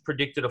 Josh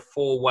predicted a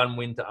 4-1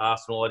 win to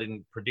Arsenal. I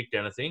didn't predict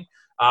anything.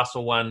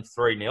 Arsenal won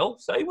 3-0,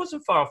 so he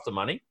wasn't far off the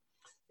money.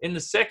 In the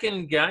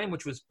second game,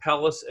 which was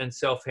Palace and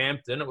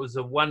Southampton, it was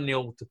a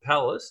 1-0 to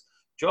Palace.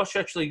 Josh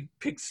actually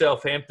picked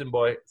Southampton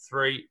by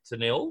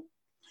 3-0.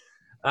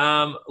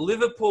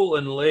 Liverpool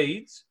and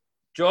Leeds,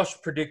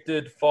 Josh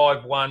predicted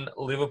 5-1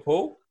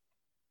 Liverpool.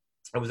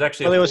 It was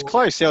actually... Well, it was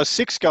close. There was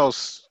 6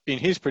 goals in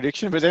his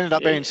prediction, but there ended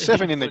up being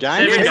 7 in the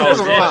game. 7 He goals,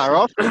 wasn't yeah. far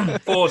off.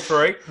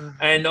 4-3.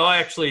 And I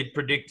actually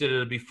predicted it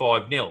would be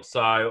 5-0, so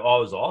I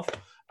was off.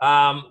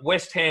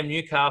 West Ham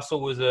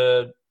Newcastle was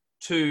a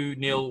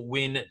 2-0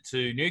 win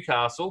to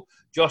Newcastle.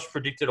 Josh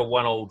predicted a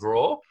 1-1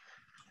 draw.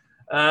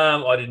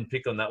 I didn't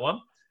pick on that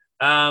one.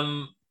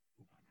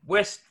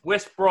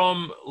 West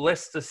Brom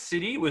Leicester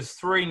City was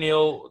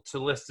 3-0 to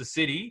Leicester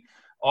City.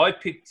 I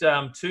picked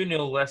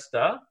 2-0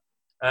 Leicester,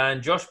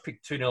 and Josh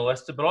picked 2-0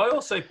 Leicester, but I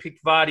also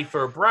picked Vardy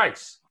for a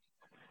brace.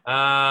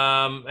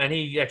 And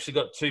he actually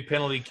got 2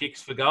 penalty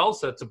kicks for goals,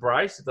 so it's a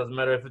brace. It doesn't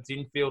matter if it's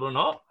infield or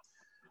not.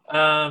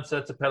 So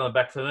that's a penalty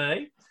back for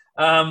me.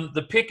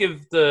 The pick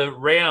of the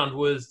round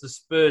was the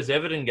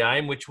Spurs-Everton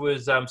game, which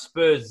was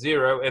Spurs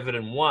 0,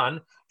 Everton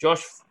 1.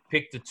 Josh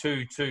picked a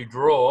 2-2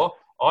 draw.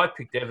 I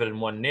picked Everton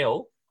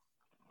 1-0.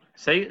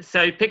 See,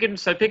 so picking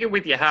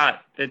with your heart,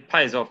 it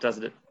pays off,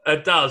 doesn't it?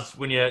 It does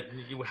when you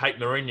hate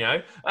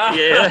Mourinho.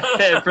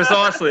 Yeah,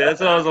 precisely.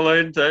 That's what I was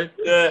alluding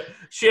to.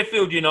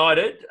 Sheffield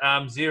United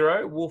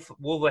 0,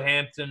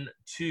 Wolverhampton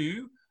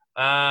 2.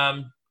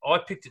 I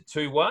picked it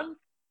 2-1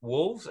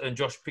 Wolves, and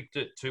Josh picked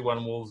it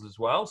 2-1 Wolves as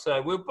well.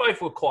 So we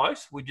both were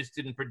close. We just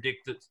didn't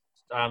predict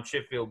that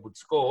Sheffield would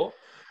score.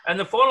 And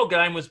the final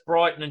game was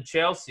Brighton and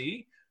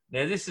Chelsea.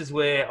 Now this is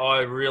where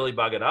I really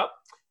buggered up.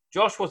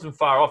 Josh wasn't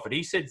far off it.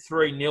 He said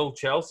 3-0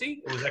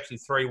 Chelsea. It was actually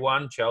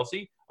 3-1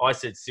 Chelsea. I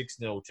said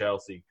 6-0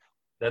 Chelsea.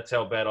 That's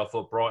how bad I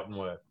thought Brighton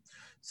were.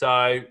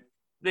 So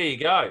there you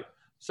go.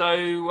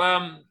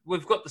 So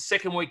we've got the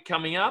second week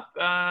coming up.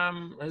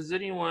 Has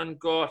anyone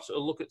got a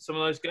look at some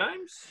of those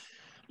games?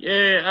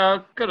 Yeah,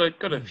 got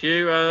a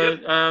few.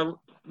 Yep.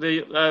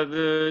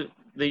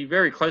 The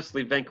very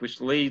closely vanquished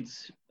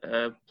Leeds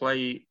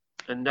play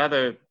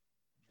another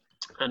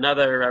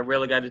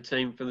relegated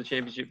team from the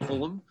Championship,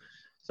 Fulham.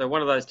 So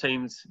one of those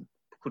teams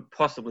could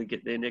possibly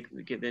get their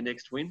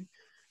next win.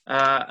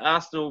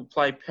 Arsenal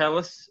play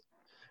Palace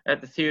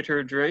at the Theatre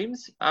of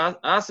Dreams.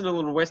 Arsenal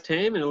and West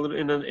Ham in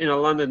a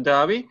London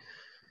derby.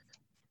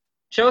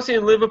 Chelsea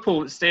and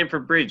Liverpool at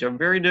Stamford Bridge. I'm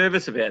very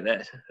nervous about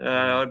that.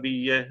 I'd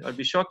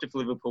be shocked if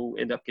Liverpool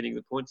end up getting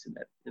the points in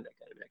that game.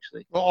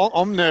 Actually, Well,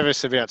 I'm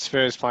nervous about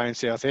Spurs playing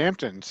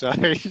Southampton. So,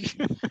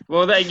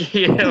 well, there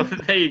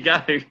you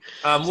go.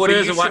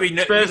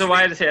 Spurs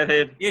away to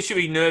Southampton. You should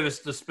be nervous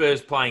the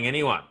Spurs playing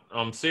anyone.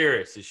 I'm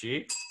serious this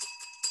year.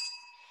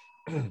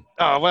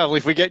 oh well,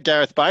 if we get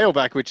Gareth Bale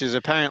back, which is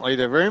apparently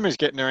the rumours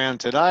getting around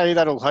today,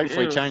 that'll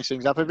hopefully change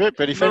things up a bit.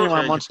 But if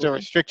anyone wants to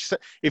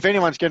if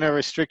anyone's going to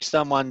restrict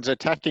someone's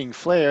attacking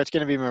flair, it's going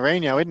to be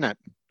Mourinho, isn't it?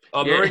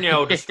 Oh, yeah. Mourinho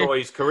will destroy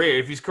his career.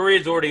 If his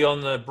career's already on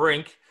the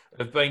brink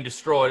of being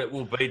destroyed, it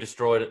will be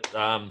destroyed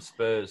at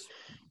Spurs.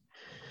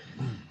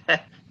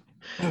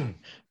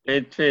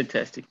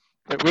 Fantastic.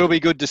 It will be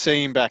good to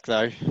see him back,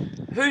 though.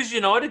 Who's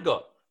United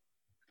got?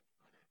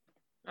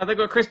 They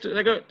got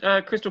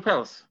Crystal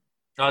Palace.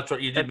 Oh, that's right.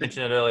 You did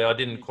mention it earlier. I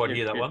didn't quite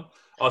hear that one.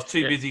 I was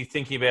too busy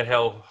thinking about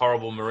how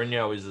horrible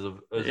Mourinho is as a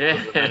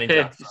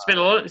manager. Spent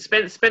a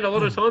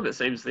lot of time, it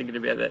seems, thinking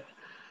about that.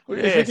 Well,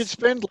 if we could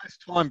spend less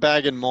time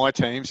bagging my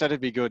teams, that'd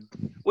be good.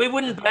 We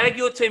wouldn't bag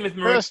your team if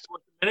Mourinho was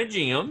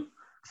managing them.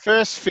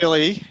 First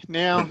Philly,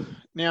 now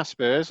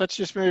Spurs. Let's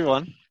just move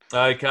on.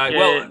 Okay.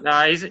 Yeah,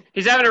 no,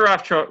 he's having a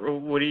rough trot,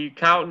 Woody.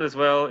 Carlton as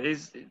well.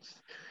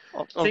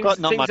 I've got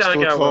not much to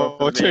look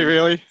forward to,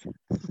 really.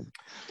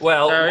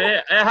 Well,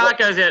 our heart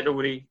goes out to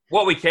Woody.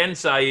 What we can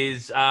say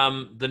is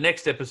the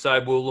next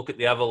episode we'll look at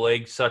the other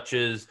leagues such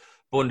as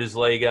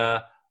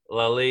Bundesliga,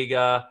 La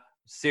Liga,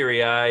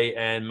 Serie A,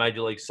 and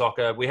Major League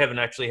Soccer. We haven't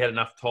actually had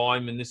enough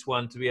time in this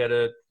one to be able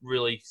to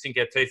really sink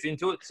our teeth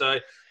into it, so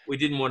we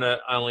didn't want to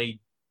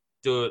only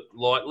do it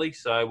lightly,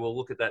 so we'll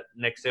look at that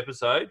next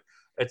episode.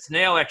 It's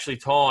now actually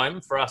time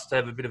for us to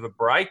have a bit of a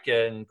break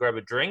and grab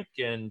a drink,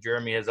 and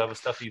Jeremy has other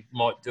stuff he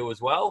might do as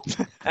well.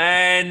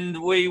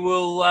 And we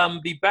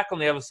will be back on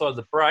the other side of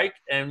the break,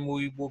 and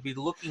we will be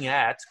looking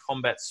at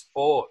combat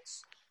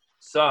sports.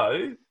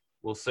 So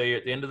we'll see you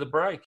at the end of the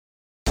break.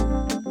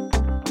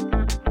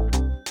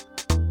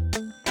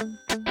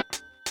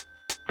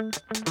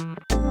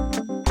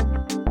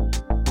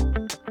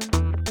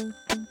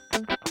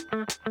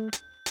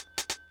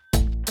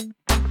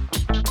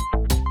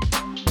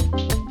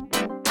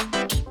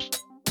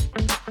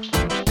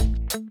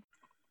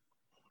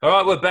 All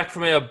right, we're back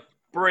from our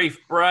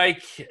brief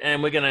break,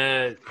 and we're going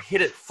to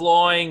hit it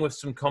flying with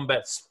some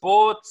combat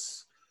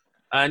sports.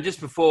 And just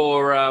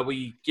before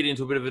we get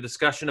into a bit of a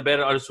discussion about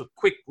it, just a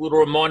quick little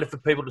reminder for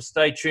people to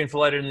stay tuned for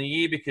later in the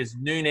year, because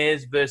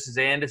Nunes versus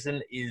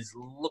Anderson is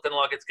looking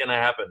like it's going to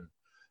happen.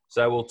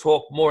 So we'll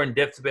talk more in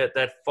depth about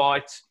that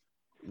fight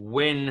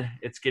when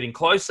it's getting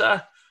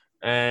closer,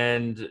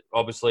 and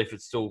obviously if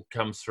it still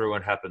comes through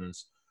and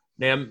happens.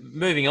 Now,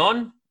 moving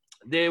on.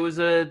 There was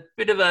a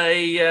bit of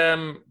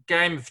a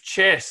game of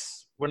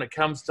chess when it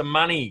comes to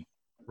money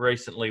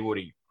recently,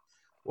 Woody.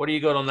 What do you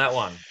got on that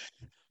one?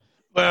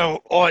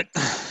 Well,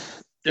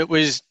 it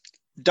was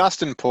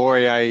Dustin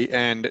Poirier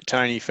and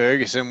Tony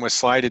Ferguson were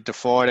slated to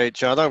fight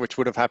each other, which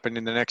would have happened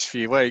in the next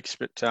few weeks.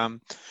 But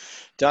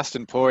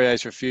Dustin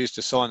Poirier's refused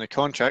to sign the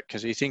contract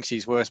because he thinks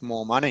he's worth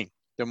more money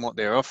than what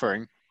they're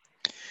offering.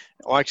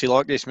 I actually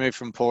like this move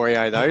from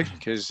Poirier, though,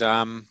 because...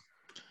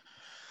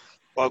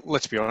 well,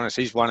 let's be honest,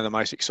 he's one of the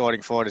most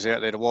exciting fighters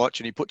out there to watch,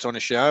 and he puts on a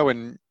show,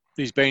 and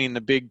he's been in the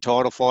big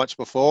title fights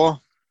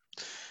before.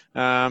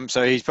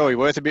 So he's probably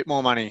worth a bit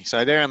more money.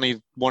 So they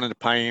only wanted to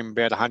pay him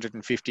about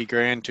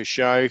 $150,000 to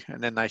show,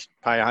 and then they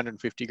pay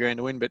 $150,000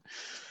 to win. But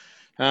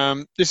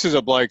this is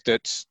a bloke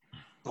that's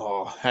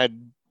had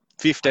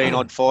 15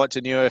 odd fights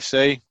in the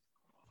UFC,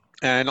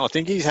 and I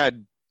think he's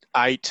had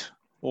 8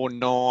 or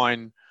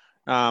 9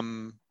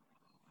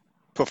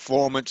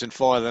 performance and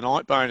fight of the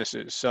night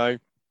bonuses. So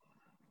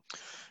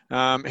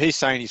he's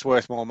saying he's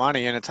worth more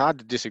money, and it's hard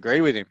to disagree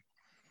with him.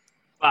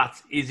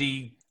 But is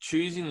he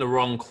choosing the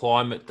wrong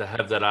climate to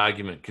have that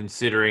argument,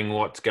 considering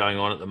what's going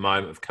on at the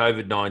moment with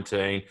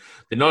COVID-19.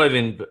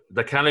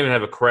 They can't even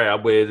have a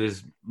crowd where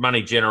there's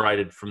money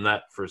generated from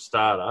that for a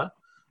starter.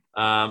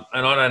 And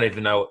I don't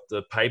even know what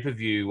the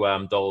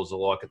pay-per-view dollars are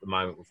like at the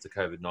moment with the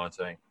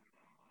COVID-19.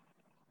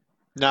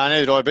 No,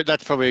 neither do I, but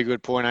that's probably a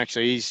good point,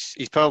 actually.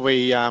 He's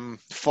probably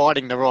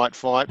fighting the right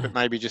fight, but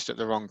maybe just at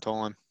the wrong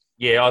time.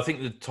 Yeah, I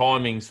think the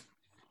timing's...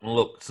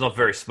 Look, it's not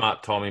very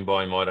smart timing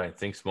by him, I don't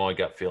think. It's my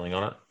gut feeling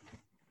on it.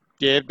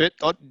 Yeah, but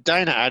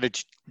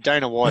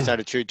Dana White's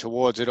attitude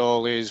towards it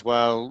all is,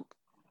 well,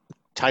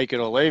 take it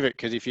or leave it,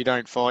 because if you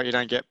don't fight, you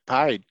don't get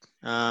paid.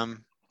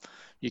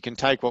 You can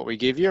take what we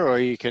give you, or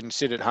you can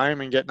sit at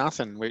home and get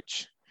nothing,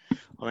 which,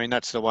 I mean,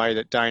 that's the way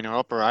that Dana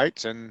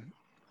operates. And,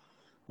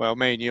 well,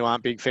 me and you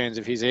aren't big fans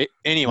of his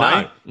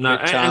anyway. No.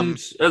 But, and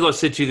as I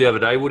said to you the other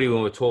day, Woody, when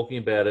we were talking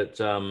about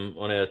it on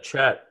our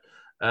chat,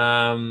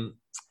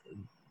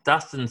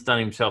 Dustin's done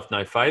himself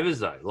no favours,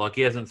 though. Like,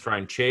 he hasn't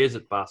thrown chairs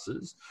at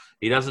buses.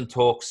 He doesn't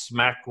talk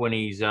smack when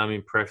he's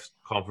in press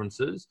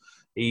conferences.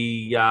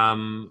 He's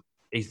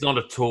not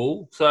a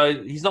tool,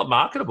 so he's not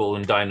marketable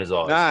in Dana's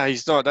eyes. No,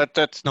 he's not.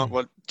 That's not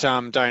what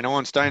Dana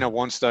wants. Dana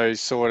wants those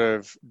sort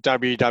of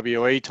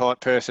WWE type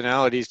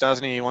personalities,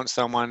 doesn't he? He wants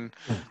someone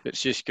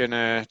that's just going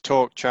to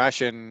talk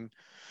trash and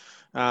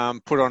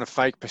put on a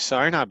fake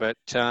persona, but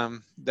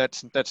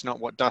that's not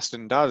what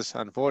Dustin does,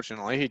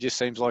 unfortunately. He just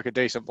seems like a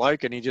decent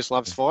bloke and he just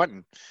loves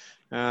fighting.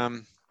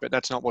 But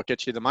that's not what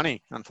gets you the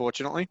money,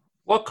 unfortunately.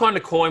 What kind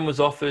of coin was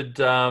offered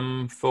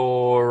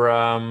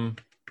for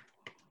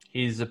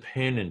his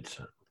opponent?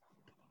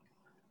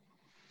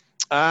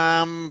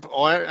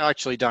 I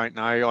actually don't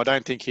know. I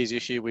don't think his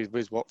issue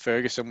with what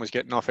Ferguson was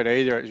getting offered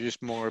either. It was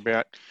just more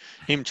about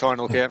him trying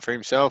to look out for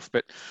himself.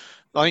 But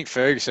I think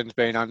Ferguson's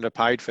been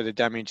underpaid for the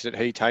damage that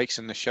he takes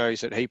and the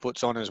shows that he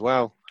puts on as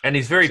well. And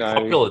he's very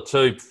popular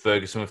too,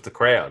 Ferguson, with the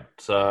crowd.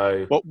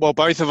 So well,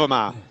 both of them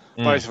are.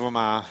 Both of them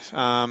are.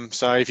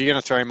 So if you're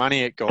going to throw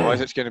money at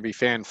guys, it's going to be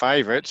fan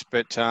favourites.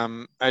 But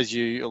as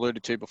you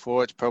alluded to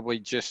before, it's probably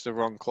just the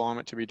wrong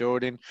climate to be doing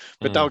it in.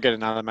 But they'll get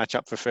another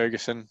matchup for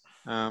Ferguson.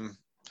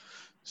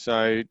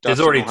 So there's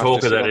already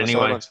talk of that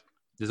anyway.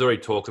 There's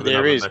already talk of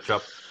another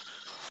matchup.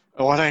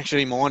 Oh, I don't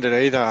actually mind it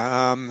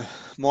either.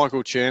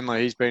 Michael Chandler,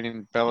 he's been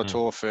in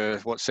Bellator for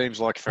what seems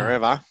like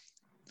forever.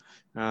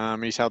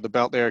 He's held the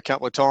belt there a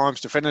couple of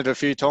times, defended it a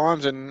few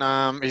times,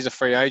 and he's a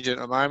free agent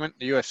at the moment.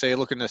 The UFC are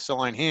looking to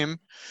sign him.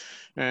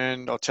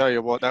 And I'll tell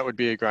you what, that would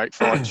be a great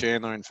fight,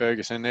 Chandler and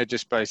Ferguson. They're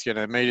just basically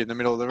going to meet in the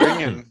middle of the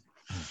ring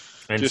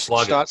and just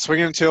start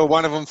swinging until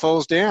one of them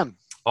falls down.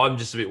 I'm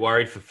just a bit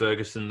worried for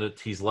Ferguson that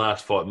his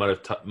last fight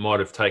might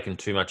have taken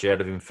too much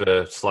out of him for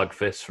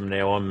slugfest from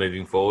now on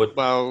moving forward.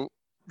 Well,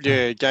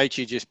 yeah,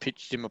 Gaethje just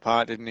pitched him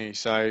apart, didn't he?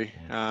 So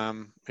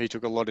he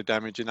took a lot of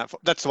damage in that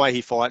fight. That's the way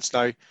he fights,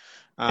 though.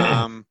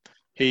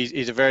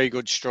 He's a very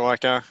good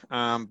striker,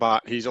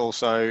 but he's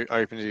also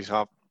opened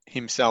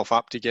himself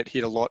up to get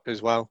hit a lot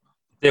as well.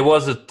 There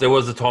was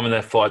a time in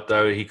that fight,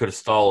 though, he could have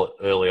stole it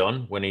early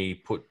on when he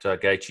put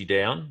Gaethje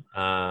down.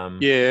 At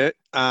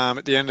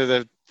the end of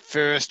the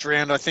first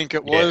round, I think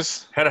it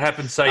was. Had it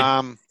happened, say,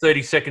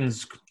 30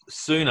 seconds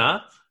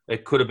sooner,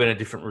 it could have been a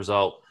different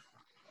result.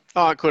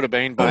 Oh, it could have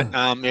been, but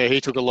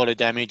he took a lot of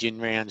damage in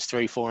rounds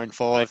 3, 4, and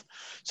 5.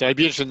 So it'd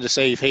be interesting to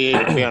see if he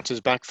even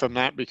bounces back from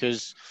that,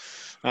 because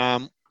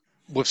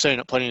we've seen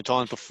it plenty of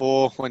times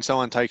before. When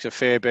someone takes a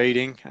fair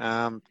beating,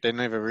 they're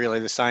never really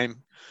the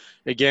same.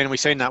 Again, we've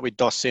seen that with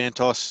Dos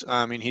Santos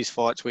in his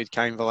fights with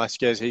Cain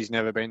Velasquez. He's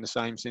never been the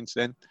same since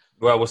then.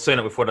 Well, we've seen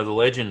it with one of the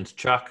legends,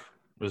 Chuck,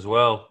 as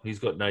well. He's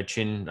got no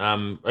chin,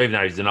 even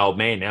though he's an old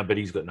man now, but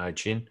he's got no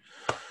chin.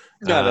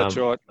 No, that's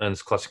right. And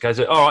it's a classic case.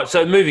 All right,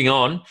 so moving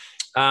on.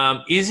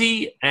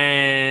 Izzy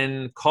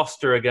and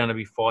Costa are going to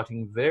be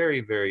fighting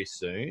very, very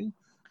soon.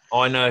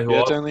 I know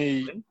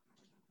who.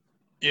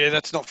 Yeah,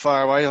 that's not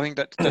far away. I think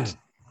that's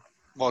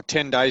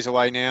 10 days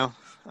away now.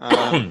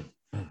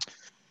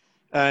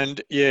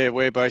 And yeah,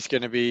 we're both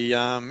going to be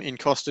in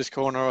Costa's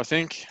corner, I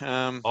think.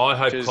 I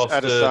hope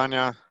Costa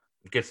Adesanya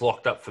gets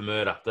locked up for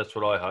murder. That's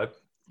what I hope.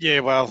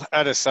 Yeah, well,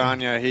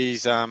 Adesanya,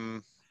 he's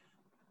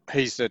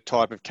the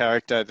type of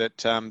character that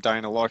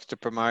Dana likes to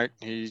promote.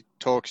 He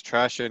talks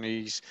trash and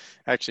he's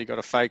actually got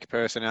a fake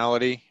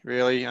personality,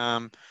 really.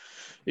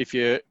 If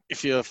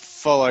you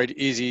followed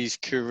Izzy's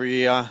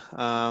career,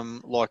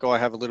 like I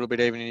have a little bit,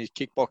 even in his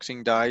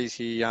kickboxing days,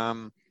 he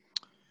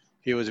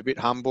was a bit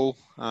humble,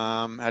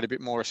 had a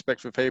bit more respect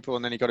for people,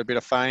 and then he got a bit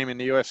of fame in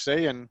the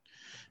UFC,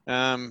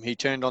 and he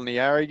turned on the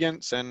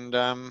arrogance, and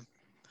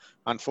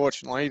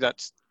unfortunately,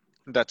 that's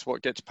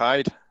what gets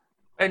paid.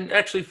 And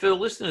actually, for the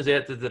listeners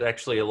out there that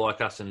actually are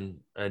like us and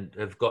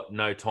have got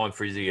no time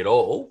for Izzy at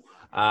all,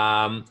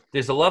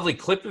 there's a lovely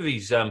clip of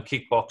his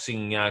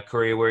kickboxing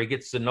career where he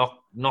gets to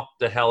knock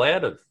the hell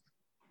out of.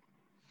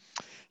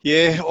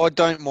 Yeah, I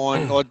don't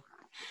mind. I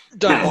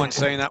don't mind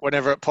seeing that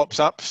whenever it pops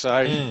up.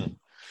 So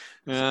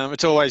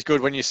it's always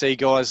good when you see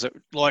guys that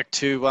like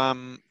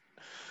to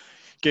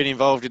get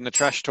involved in the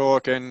trash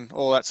talk and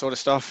all that sort of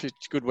stuff.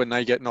 It's good when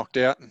they get knocked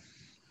out.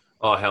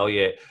 Oh, hell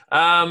yeah.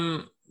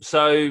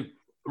 So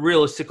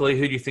realistically,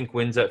 who do you think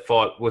wins that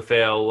fight with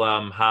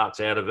our hearts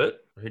out of it?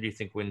 Who do you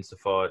think wins the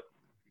fight?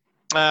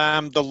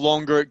 The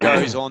longer it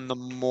goes on, the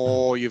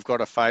more you've got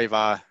to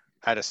favour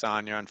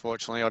Adesanya,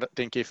 unfortunately. I don't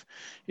think if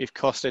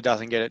Costa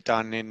doesn't get it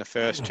done in the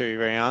first 2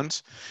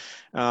 rounds,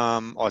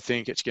 I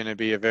think it's going to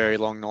be a very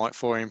long night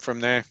for him from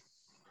there.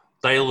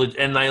 They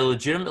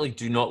legitimately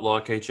do not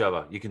like each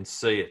other. You can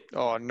see it.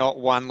 Oh, not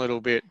one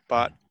little bit,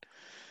 but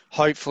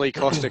hopefully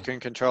Costa can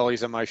control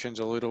his emotions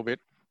a little bit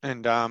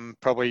and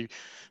probably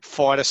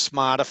fight a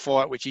smarter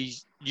fight, which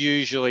he's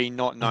usually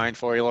not known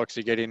for. He likes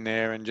to get in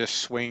there and just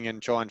swing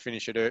and try and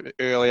finish it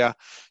earlier.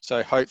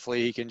 So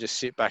hopefully he can just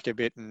sit back a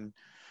bit and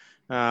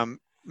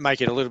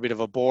make it a little bit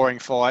of a boring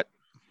fight,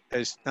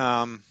 as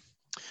the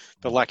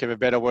lack of a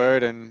better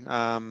word,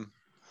 and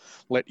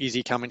let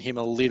Izzy come in him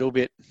a little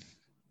bit.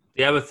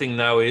 The other thing,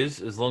 though,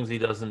 is as long as he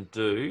doesn't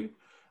do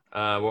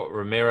what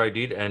Romero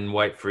did and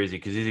wait for Izzy,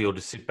 because Izzy will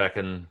just sit back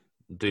and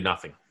do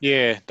nothing.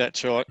 Yeah,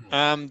 that's right.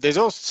 There's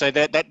also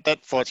that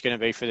fight's going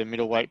to be for the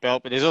middleweight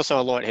belt, but there's also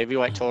a light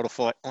heavyweight title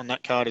fight on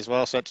that card as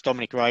well. So it's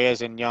Dominic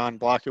Reyes and Jan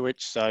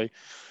Blachowicz. So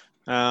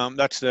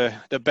that's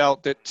the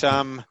belt that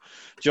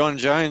John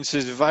Jones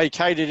has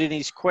vacated in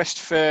his quest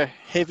for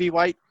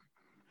heavyweight.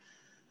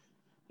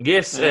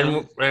 Yes,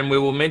 and we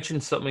will mention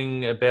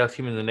something about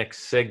him in the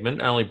next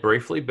segment, only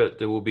briefly, but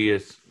there will be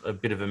a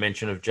bit of a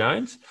mention of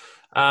Jones.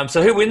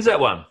 So who wins that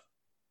one?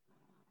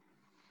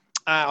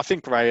 I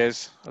think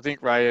Reyes. I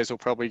think Reyes will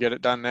probably get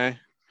it done there.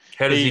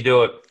 How does he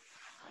do it?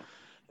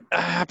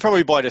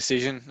 Probably by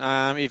decision.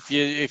 If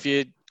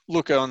you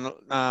look on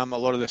a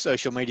lot of the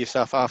social media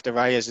stuff after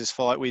Reyes'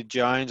 fight with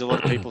Jones, a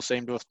lot of people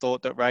seem to have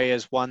thought that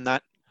Reyes won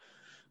that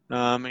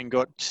and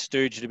got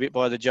stooged a bit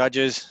by the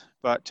judges.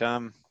 But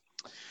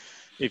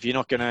if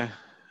you're gonna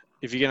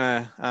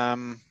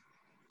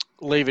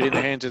leave it in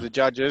the hands of the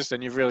judges,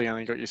 then you've really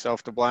only got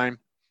yourself to blame.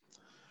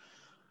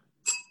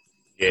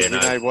 Yeah,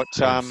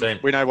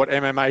 we know what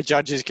MMA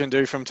judges can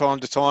do from time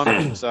to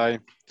time, so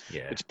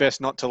yeah, it's best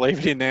not to leave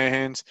it in their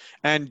hands.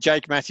 And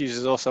Jake Matthews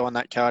is also on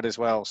that card as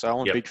well, so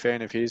I'm a big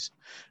fan of his,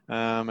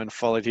 and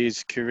followed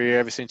his career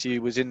ever since he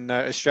was in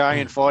the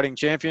Australian Fighting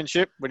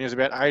Championship when he was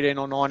about 18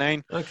 or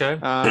 19.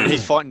 Okay,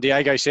 he's fighting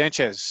Diego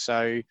Sanchez,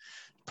 so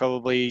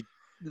probably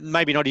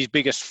maybe not his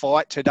biggest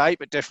fight to date,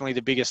 but definitely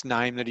the biggest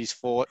name that he's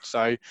fought.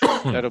 So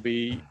that'll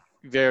be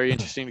very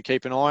interesting to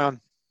keep an eye on.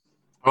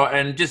 All right,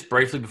 and just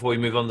briefly before we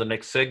move on to the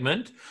next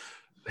segment,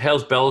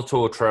 how's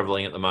Bellator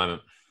travelling at the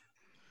moment?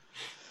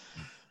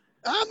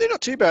 They're not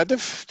too bad.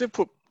 They've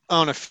put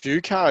on a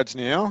few cards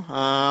now.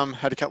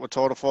 Had a couple of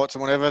title fights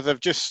and whatever. They've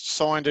just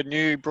signed a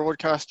new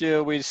broadcast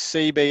deal with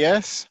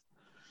CBS.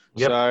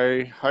 Yep.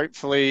 So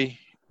hopefully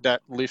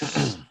that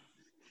lifts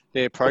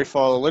their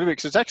profile a little bit,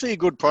 because it's actually a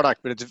good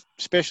product, but it's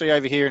especially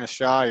over here in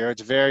Australia,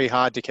 it's very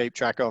hard to keep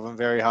track of and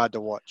very hard to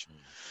watch.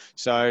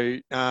 So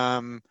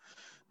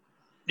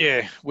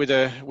with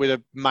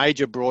a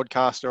major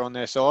broadcaster on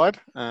their side,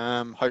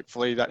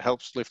 hopefully that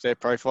helps lift their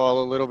profile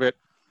a little bit.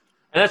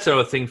 And that's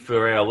another thing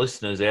for our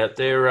listeners out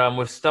there.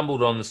 We've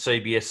stumbled on the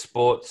CBS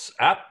Sports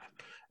app,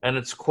 and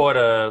it's quite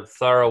a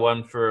thorough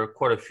one for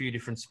quite a few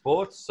different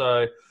sports.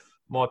 So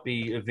might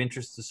be of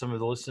interest to some of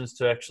the listeners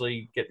to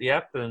actually get the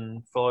app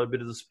and follow a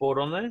bit of the sport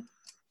on there.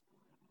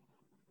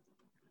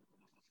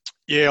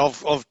 Yeah,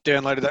 I've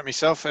downloaded that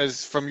myself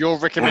as from your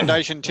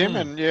recommendation, Tim,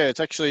 and it's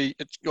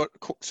got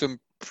some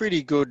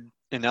pretty good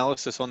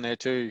analysis on there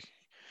too,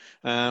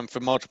 for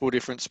multiple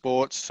different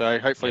sports. So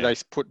hopefully they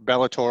put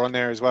Bellator on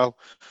there as well,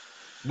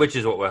 which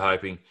is what we're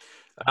hoping.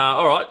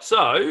 All right,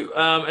 so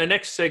our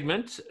next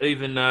segment,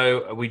 even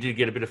though we did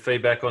get a bit of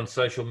feedback on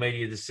social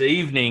media this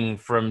evening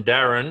from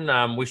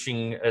Darren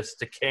wishing us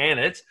to can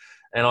it,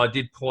 and I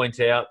did point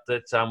out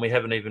that we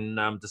haven't even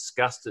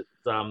discussed it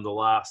the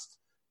last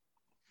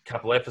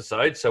couple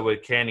episodes, so we're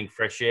canning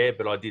fresh air,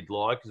 but I did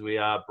lie because we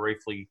are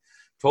briefly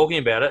talking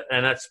about it,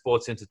 and that's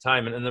sports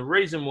entertainment. And the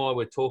reason why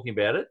we're talking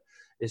about it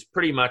is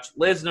pretty much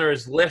Lesnar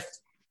has left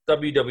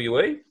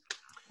WWE,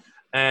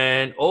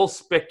 and all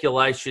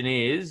speculation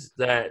is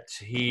that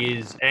he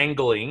is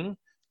angling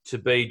to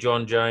be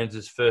John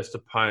Jones's first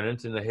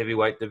opponent in the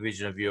heavyweight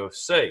division of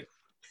UFC.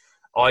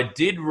 I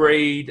did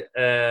read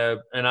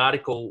an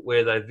article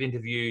where they've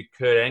interviewed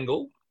Kurt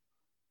Angle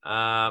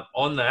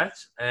on that,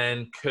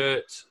 and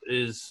Kurt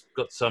has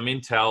got some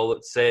intel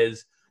that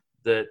says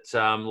that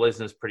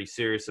Lesnar's pretty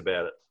serious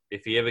about it.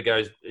 If he ever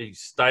goes, he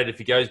stated if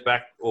he goes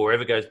back or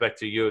ever goes back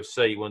to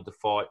UFC, he wanted to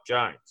fight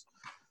Jones.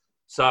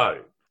 So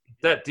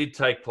that did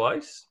take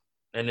place,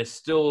 and there's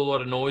still a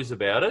lot of noise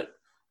about it.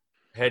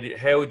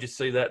 How would you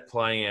see that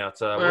playing out?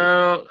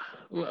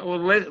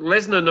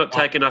 Lesnar not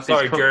taking up.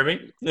 Sorry,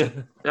 Jeremy.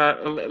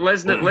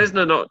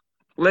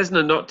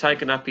 Lesnar not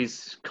taking up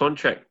his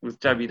contract with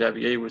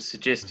WWE would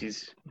suggest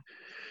he's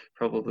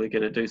probably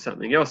going to do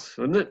something else,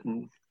 wouldn't it?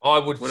 And I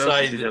would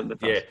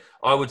say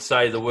I would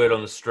say the word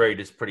on the street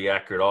is pretty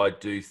accurate.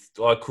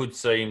 I could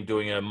see him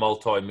doing a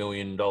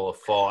multi-million-dollar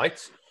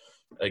fight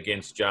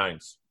against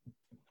Jones.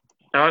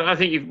 I don't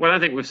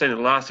think we've seen the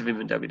last of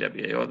him in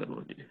WWE either,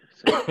 mind you.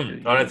 So,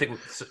 I don't think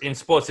in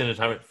sports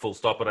entertainment, full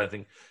stop. I don't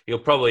think he'll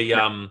probably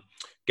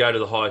go to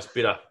the highest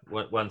bidder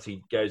once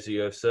he goes to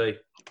UFC.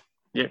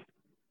 Yeah.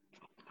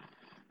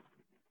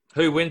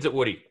 Who wins it,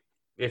 Woody?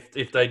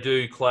 If they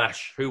do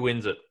clash, who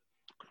wins it?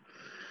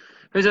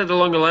 Who's at the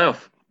longer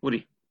layoff,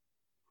 Woody?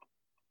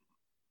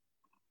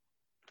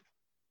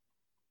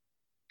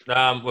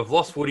 We've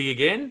lost Woody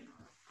again.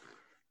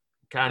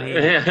 Can't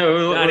hear.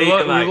 Yeah,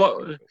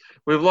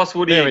 we've lost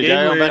Woody There we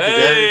again. go, I'm back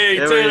again. Hey,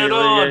 turn it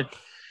on.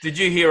 Did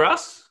you hear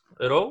us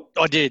at all?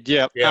 I did,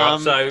 yeah. Yeah.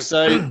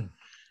 So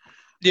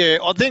yeah,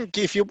 I think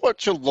if you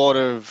watch a lot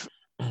of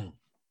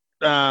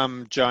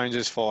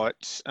Jones's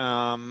fights,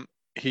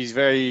 he's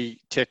very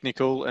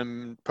technical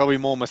and probably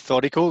more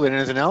methodical than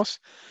anything else.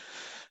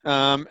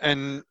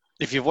 And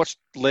if you've watched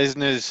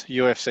Lesnar's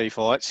UFC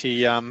fights,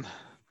 he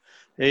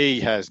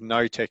has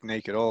no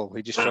technique at all.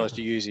 He just tries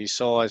to use his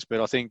size,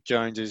 but I think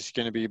Jones is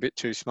going to be a bit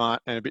too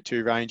smart and a bit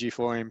too rangy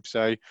for him.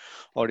 So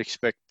I'd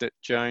expect that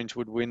Jones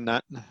would win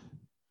that.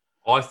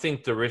 I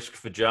think the risk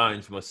for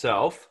Jones,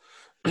 myself,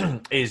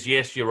 is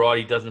yes, you're right,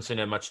 he doesn't seem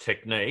to have much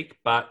technique,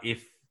 but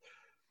if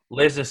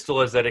Lesnar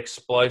still has that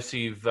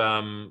explosive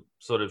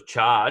sort of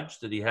charge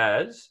that he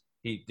has,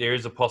 there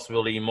is a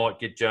possibility he might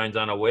get Jones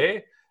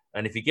unaware.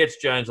 And if he gets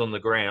Jones on the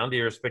ground,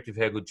 irrespective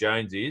of how good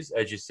Jones is,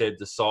 as you said,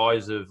 the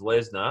size of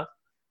Lesnar,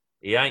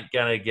 he ain't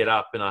going to get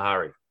up in a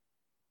hurry.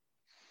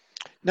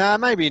 No,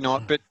 maybe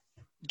not, but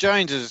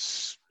Jones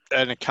is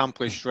an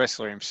accomplished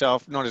wrestler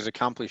himself, not as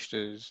accomplished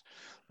as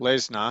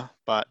Lesnar,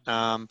 but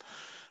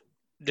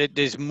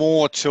there's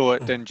more to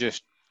it than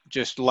just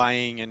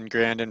laying and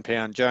ground and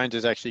pound. Jones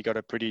has actually got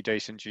a pretty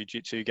decent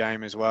jiu-jitsu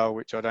game as well,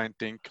 which I don't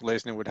think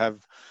Lesnar would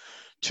have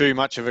too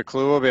much of a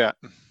clue about.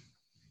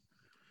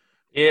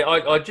 Yeah,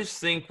 I just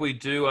think we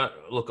do.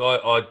 Look,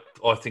 I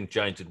think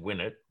Jones would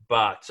win it,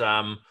 but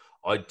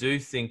I do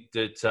think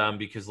that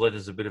because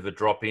Lesnar's a bit of a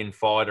drop-in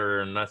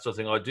fighter and that sort of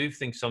thing, I do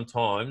think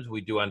sometimes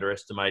we do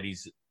underestimate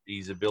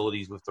his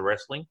abilities with the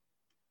wrestling.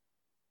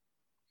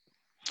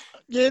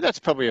 Yeah, that's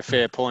probably a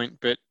fair point,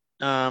 but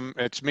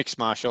it's mixed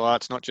martial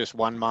arts, not just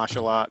one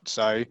martial art,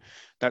 so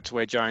that's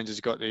where Jones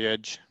has got the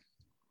edge.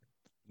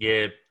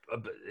 Yeah,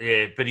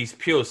 but his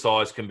pure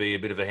size can be a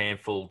bit of a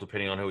handful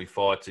depending on who he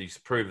fights. He's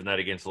proven that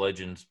against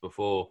legends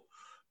before.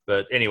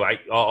 But anyway,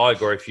 I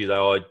agree with you,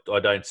 though. I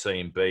don't see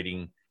him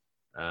beating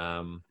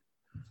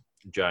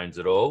Jones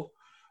at all.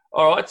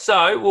 All right,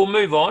 so we'll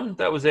move on.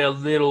 That was our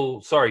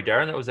little – sorry,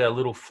 Darren. That was our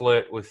little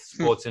flirt with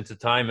sports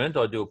entertainment.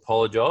 I do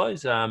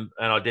apologise, and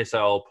I dare say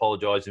I'll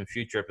apologise in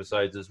future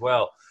episodes as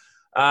well.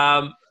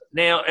 Now,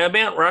 our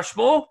Mount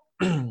Rushmore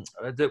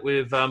that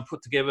we've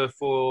put together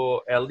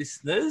for our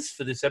listeners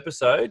for this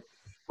episode,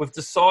 we've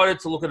decided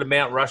to look at a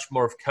Mount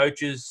Rushmore of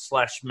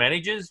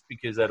coaches/managers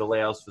because that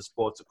allows for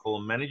sports to call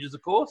them managers,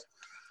 of course.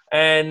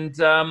 And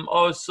I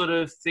was sort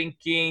of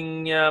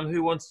thinking,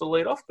 who wants to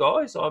lead off,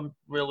 guys? I'm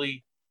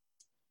really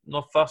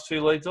not fussed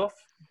who leads off.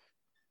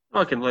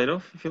 I can lead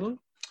off if you like.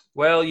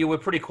 Well, you were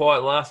pretty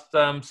quiet last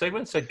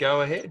segment, so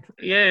go ahead.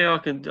 Yeah, I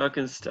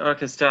can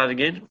start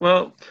again.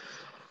 Well,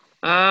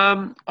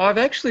 I've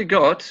actually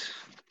got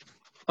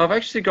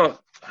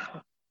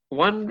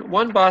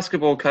one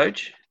basketball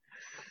coach,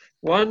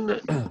 one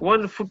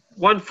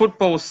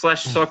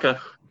football/soccer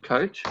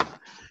coach,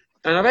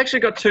 and I've actually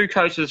got two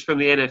coaches from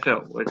the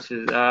NFL, which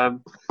is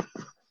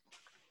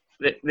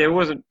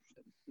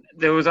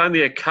there was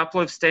only a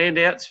couple of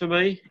standouts for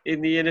me in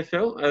the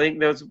NFL. I think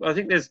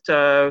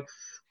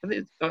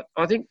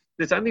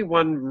there's only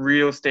one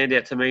real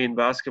standout to me in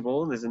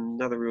basketball, and there's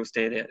another real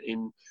standout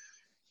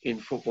in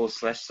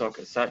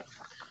football/soccer. So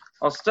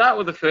I'll start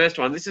with the first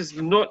one. This is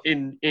not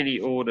in any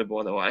order,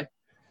 by the way.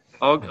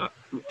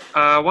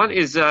 One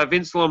is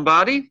Vince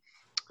Lombardi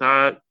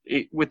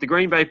with the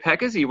Green Bay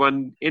Packers. He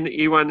won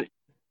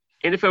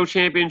NFL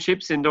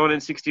championships in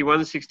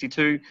 1961,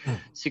 62,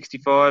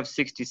 65,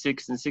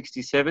 66, and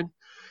 67.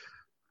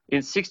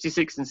 In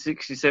 66 and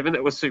 67,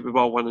 that was Super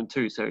Bowl 1 and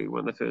 2, so he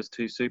won the first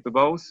two Super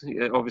Bowls.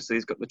 Obviously,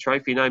 he's got the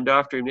trophy named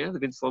after him now, the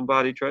Vince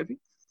Lombardi Trophy.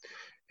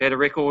 He had a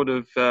record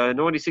of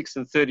 96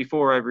 and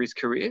 34 over his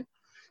career.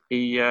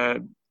 He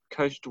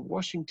coached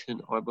Washington,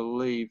 I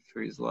believe,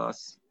 for his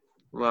last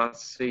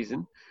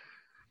season.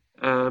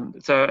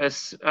 So a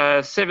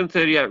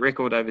 738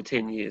 record over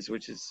 10 years,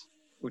 which is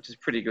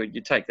pretty good.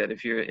 You take that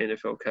if you're an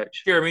NFL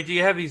coach. Jeremy, do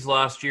you have his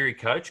last year he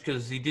coached?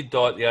 Because he did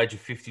die at the age of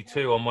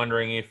 52. I'm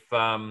wondering if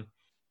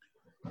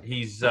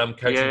his coaching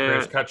career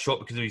was cut short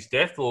because of his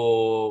death,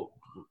 or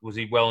was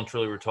he well and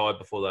truly retired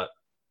before that?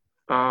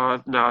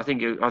 No, I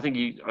think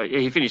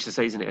he finished the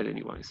season out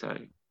anyway. So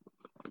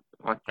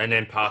and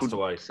then passed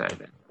away. Say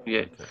that.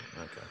 Yeah.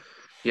 Okay.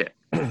 Yeah.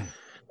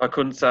 I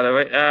couldn't say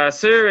that.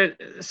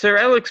 Sir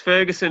Alex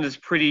Ferguson is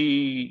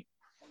pretty.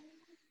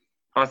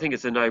 I think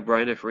it's a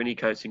no-brainer for any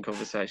coaching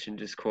conversation,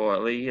 just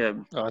quietly.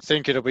 I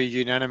think it'll be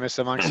unanimous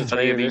amongst the I three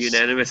think it'll be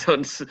unanimous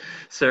on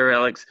Sir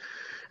Alex.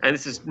 And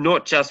this is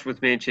not just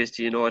with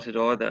Manchester United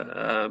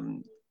either.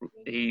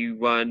 He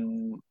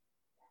won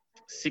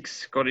 6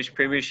 Scottish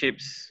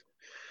premierships,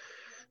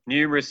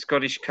 numerous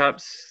Scottish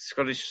Cups,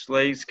 Scottish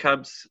Leagues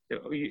Cups,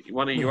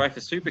 won a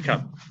UEFA Super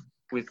Cup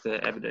with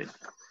Aberdeen.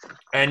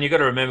 And you've got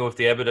to remember with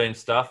the Aberdeen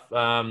stuff,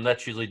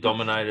 that's usually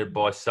dominated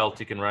by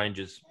Celtic and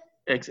Rangers.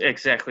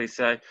 Exactly.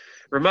 So,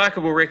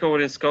 remarkable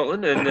record in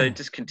Scotland, and they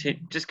just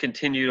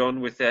continued on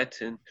with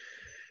that and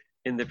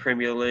in the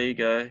Premier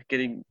League,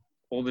 getting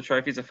all the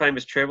trophies. A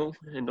famous treble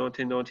in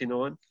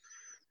 1999,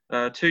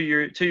 two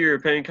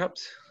European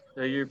Cups,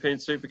 a European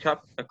Super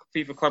Cup, a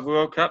FIFA Club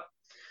World Cup,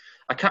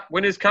 a Cup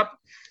Winners' Cup,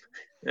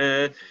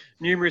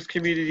 numerous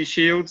Community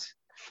Shields,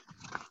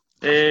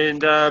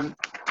 and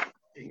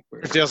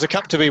if there was a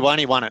cup to be won,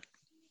 he won it.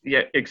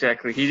 Yeah,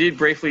 exactly. He did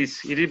briefly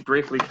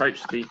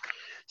coach the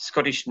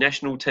Scottish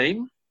national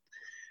team.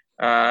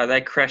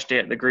 They crashed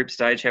out the group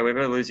stage,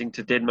 however, losing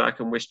to Denmark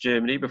and West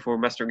Germany before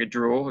mustering a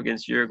draw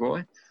against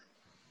Uruguay.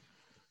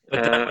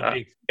 But that would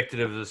be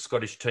expected of the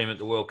Scottish team at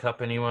the World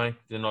Cup anyway.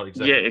 They're not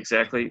exactly. Yeah,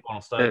 exactly.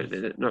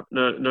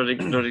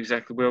 Not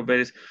exactly world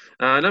beaters.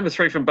 Number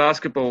 3 from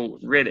basketball,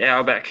 Red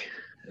Auerbach.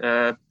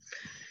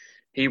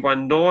 He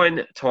won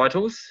 9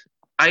 titles.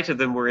 8 of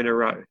them were in a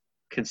row,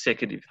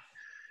 consecutive,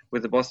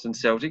 with the Boston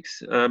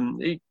Celtics.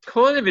 He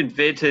kind of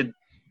invented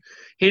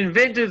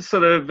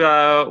sort of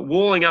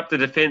walling up the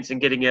defence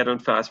and getting out on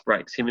fast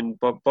breaks. Him and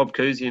Bob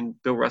Cousy and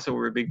Bill Russell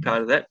were a big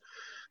part of that.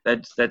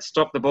 They'd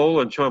stop the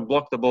ball and try and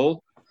block the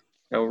ball.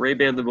 They'll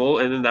rebound the ball,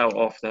 and then they were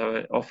off. They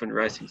were off and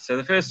racing.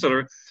 So they're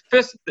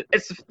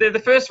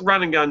the first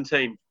run and gun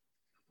team,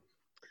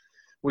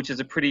 which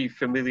is a pretty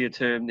familiar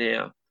term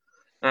now.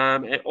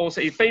 And also,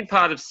 he's been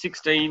part of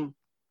 16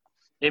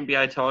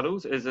 NBA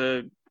titles as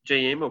a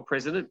GM or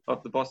president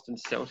of the Boston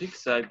Celtics.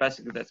 So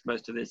basically, that's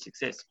most of their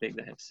success, being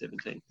they have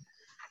 17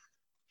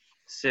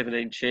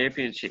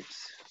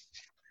 championships.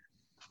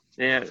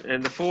 Now,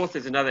 and the 4th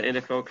is another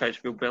NFL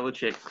coach, Bill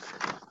Belichick.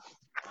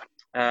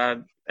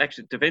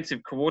 Actually,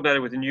 defensive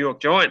coordinator with the New York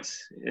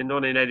Giants in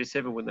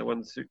 1987 when they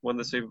won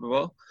the Super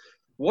Bowl.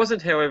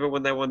 Wasn't, however,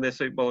 when they won their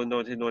Super Bowl in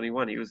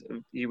 1991.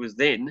 He was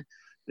then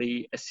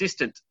the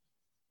assistant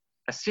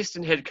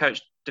head coach,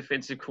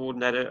 defensive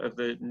coordinator of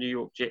the New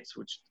York Jets,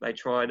 which they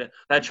trialed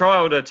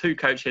a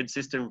 2-coach head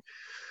system,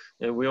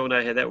 and we all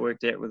know how that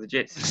worked out with the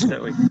Jets,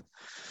 don't we?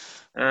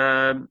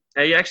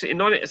 He actually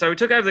so we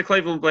took over the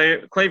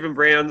Cleveland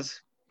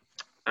Browns.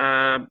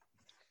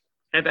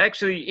 And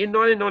actually, in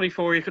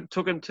 1994, he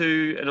took them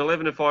to an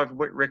 11-5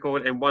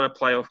 record and won a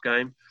playoff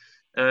game.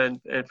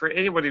 And for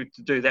anybody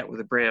to do that with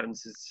the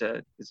Browns is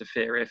a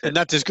fair effort. And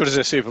that's as good as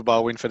a Super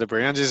Bowl win for the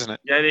Browns, isn't it?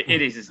 Yeah,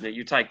 it is, isn't it?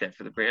 You take that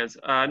for the Browns.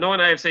 9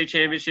 AFC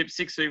championships,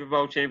 6 Super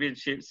Bowl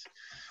championships.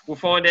 We'll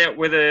find out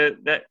whether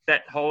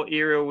that whole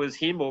era was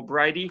him or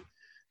Brady.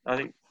 I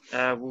think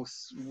we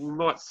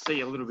might see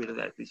a little bit of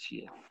that this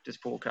year.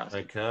 Just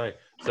forecasting. Okay.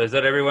 So is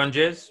that everyone,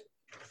 Jez?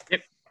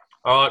 Yep.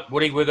 All right,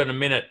 Woody, we've got a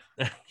minute.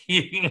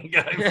 You can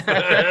go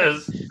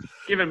first.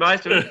 Give it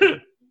most of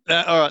it.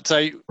 All right,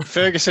 so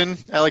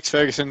Alex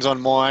Ferguson's on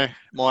my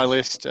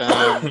list.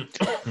 I've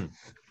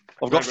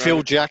got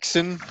Phil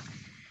Jackson.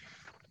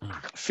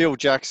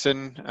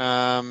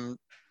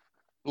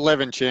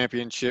 11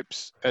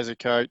 championships as a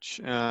coach.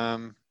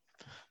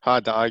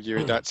 Hard to argue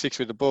with that. 6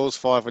 with the Bulls,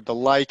 5 with the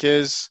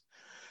Lakers.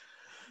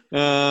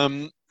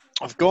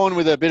 I've gone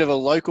with a bit of a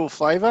local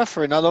flavour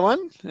for another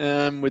one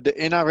with the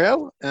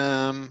NRL.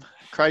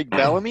 Craig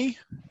Bellamy.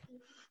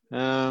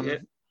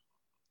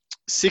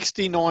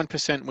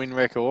 69% win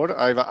record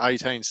over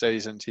 18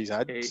 seasons he's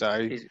had.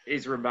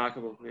 He's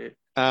remarkable.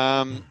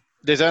 Yeah.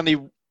 There's only,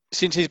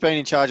 since he's been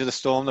in charge of the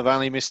Storm, they've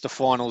only missed the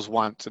finals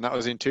once, and that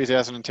was in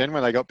 2010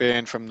 when they got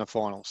banned from the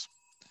finals.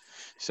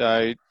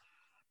 So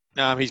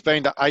he's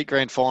been to 8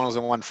 grand finals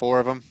and won 4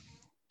 of them.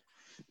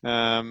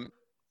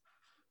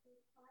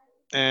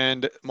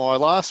 And my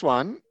last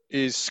one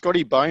is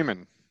Scotty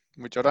Bowman,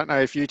 which I don't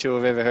know if you two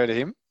have ever heard of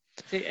him.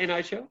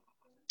 NHL?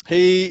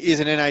 He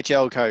is an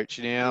NHL coach.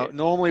 Now,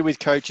 normally with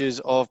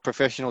coaches of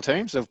professional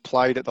teams, they've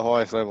played at the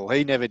highest level.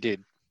 He never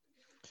did.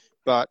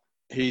 But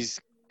he's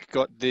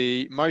got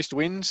the most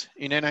wins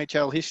in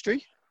NHL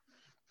history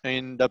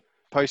in the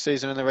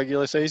postseason and the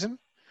regular season.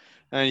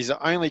 And he's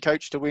the only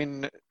coach to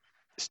win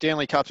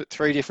Stanley Cups at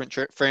 3 different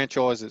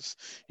franchises.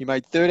 He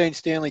made 13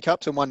 Stanley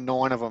Cups and won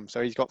 9 of them.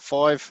 So he's got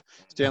 5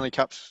 Stanley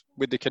Cups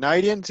with the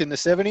Canadiens in the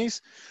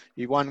 70s.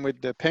 He won with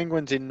the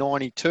Penguins in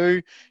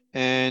 92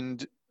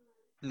 and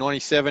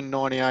 97,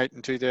 98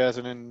 and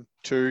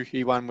 2002.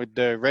 He won with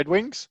the Red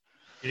Wings.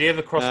 Did he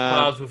ever cross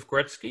paths with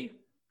Gretzky?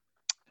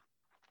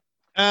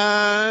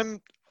 Never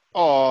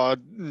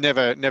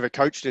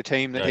coached a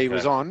team that he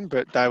was on,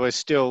 but he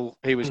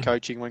was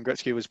coaching when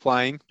Gretzky was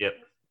playing. Yep.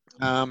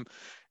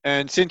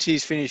 And since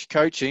he's finished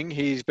coaching,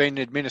 he's been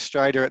an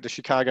administrator at the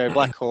Chicago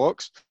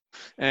Blackhawks,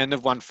 and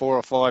they've won 4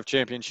 or 5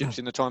 championships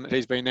in the time that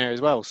he's been there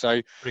as well.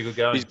 So pretty good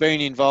going. He's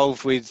been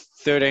involved with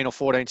 13 or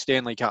 14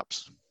 Stanley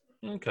Cups.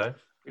 Okay.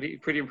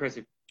 Pretty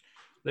impressive.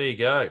 There you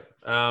go.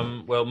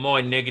 Well, my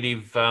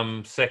negative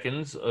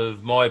seconds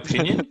of my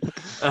opinion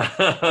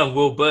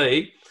will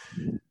be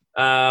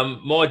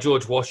my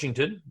George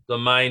Washington. The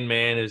main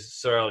man is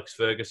Sir Alex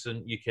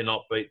Ferguson. You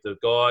cannot beat the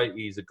guy.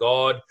 He's a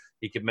god.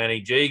 He could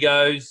manage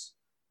egos,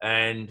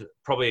 and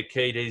probably a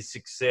key to his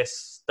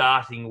success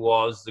starting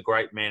was the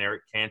great man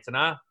Eric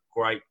Cantona.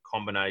 Great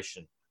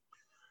combination.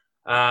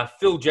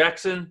 Phil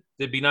Jackson.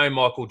 There'd be no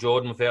Michael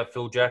Jordan without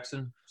Phil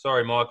Jackson.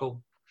 Sorry,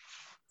 Michael.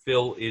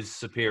 Phil is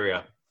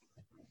superior.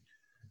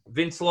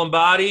 Vince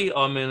Lombardi.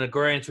 I'm in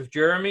agreement with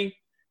Jeremy.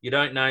 You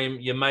don't name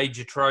your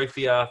major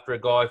trophy after a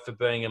guy for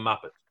being a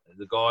Muppet.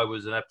 The guy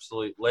was an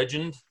absolute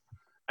legend.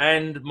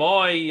 And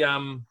my,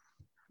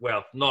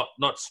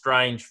 not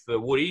strange for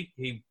Woody.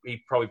 He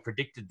probably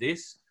predicted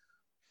this.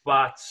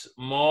 But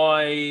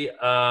my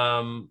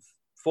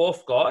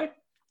fourth guy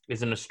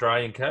is an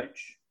Australian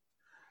coach.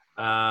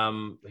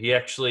 He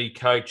actually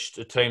coached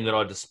a team that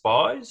I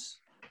despise.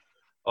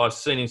 I've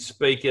seen him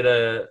speak at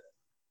a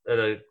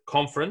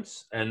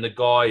conference, and the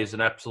guy is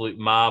an absolute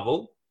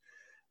marvel.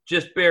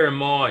 Just bear in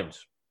mind,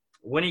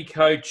 when he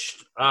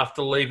coached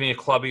after leaving a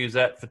club he was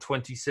at for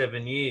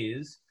 27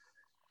 years,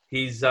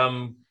 his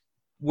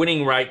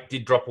winning rate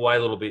did drop away a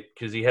little bit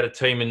because he had a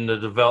team in the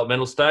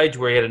developmental stage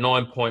where he had a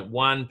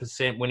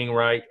 9.1% winning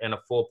rate and a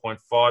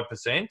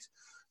 4.5%.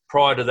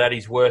 Prior to that,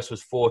 his worst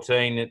was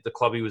 14 at the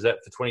club he was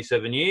at for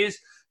 27 years.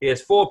 He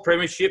has 4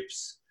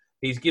 premierships.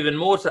 He's given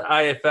more to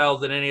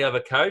AFL than any other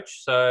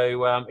coach.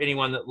 So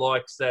anyone that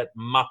likes that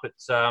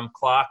Muppet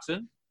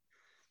Clarkson,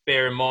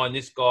 bear in mind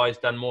this guy's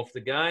done more for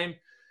the game.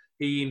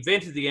 He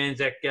invented the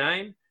Anzac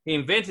game. He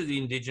invented the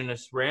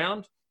Indigenous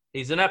round.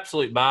 He's an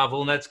absolute marvel,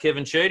 and that's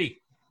Kevin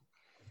Sheedy.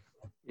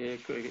 Yeah,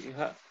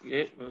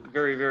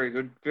 very, very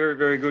good. Very,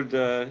 very good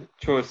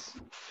choice.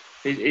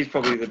 He's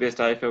probably the best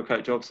AFL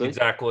coach I've seen.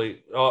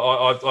 Exactly.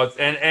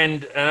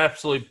 And an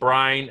absolute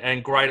brain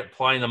and great at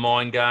playing the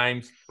mind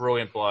games.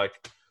 Brilliant bloke.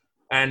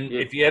 And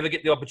if you ever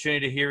get the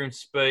opportunity to hear him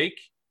speak,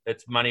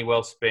 it's money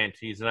well spent.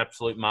 He's an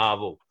absolute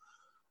marvel.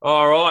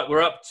 All right,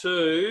 we're up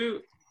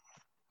to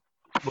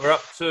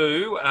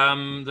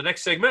the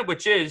next segment,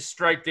 which is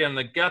Straight Down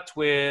the Gut,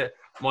 where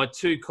my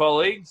 2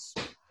 colleagues,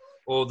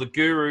 or the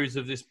gurus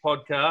of this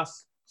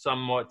podcast,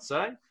 some might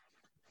say,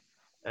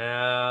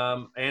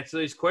 answer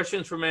these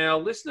questions from our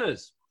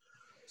listeners.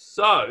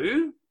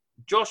 So,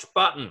 Josh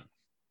Button,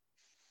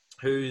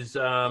 who's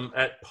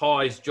at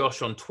Pies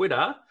Josh on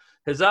Twitter,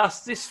 has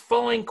asked this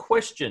following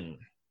question.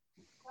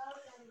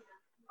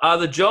 Are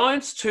the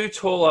Giants too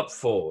tall up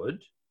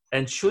forward,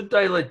 and should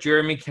they let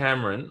Jeremy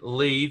Cameron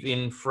leave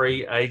in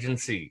free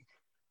agency?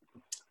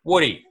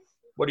 Woody,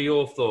 what are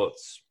your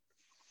thoughts?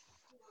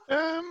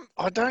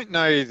 I don't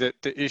know that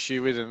the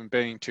issue with him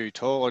being too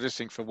tall. I just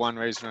think for one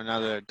reason or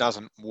another it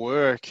doesn't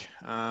work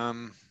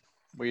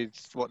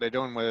with what they're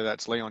doing, whether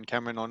that's Leon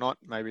Cameron or not.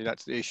 Maybe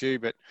that's the issue,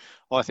 but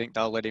I think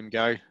they'll let him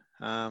go.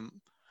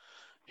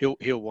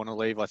 He'll want to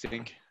leave, I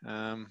think.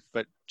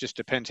 But just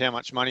depends how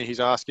much money he's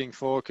asking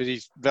for, because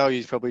his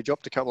value's probably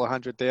dropped a couple of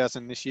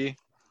 100,000 this year.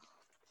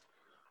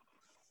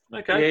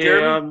 Okay,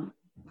 Jeremy?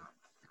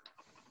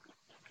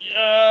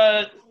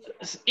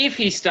 If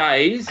he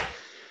stays,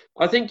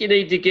 I think you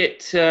need to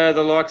get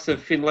the likes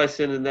of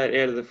Finlayson and that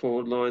out of the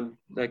forward line.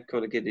 They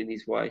kind of get in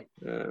his way.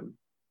 So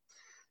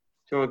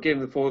I'll give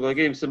him the forward line,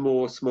 give him some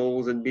more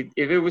smalls and mid.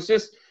 If it was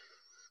just,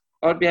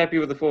 I'd be happy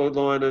with the forward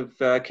line of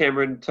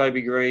Cameron,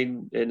 Toby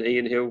Green, and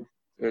Ian Hill,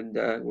 and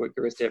work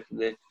the rest out from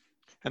there.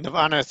 And they've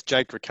unearthed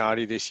Jake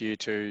Riccardi this year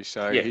too,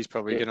 so he's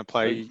probably going to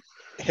play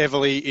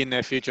heavily in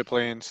their future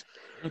plans.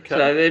 Okay.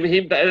 So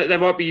they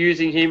might be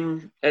using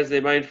him as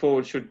their main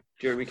forward should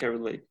Jeremy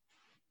Cameron leave.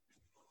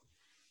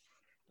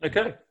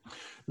 Okay.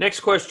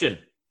 Next question.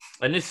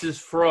 And this is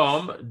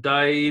from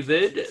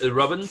David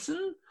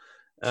Robinson.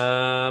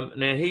 Now,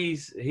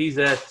 he's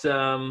at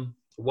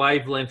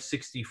Wavelength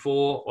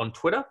 64 on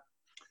Twitter.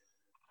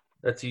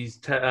 That's his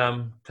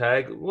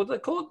tag. What do they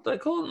call it? They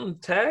call them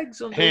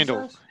tags on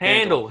Handle.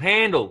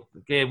 Handle.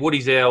 Yeah,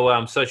 Woody's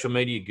our social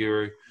media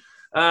guru.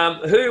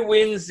 Who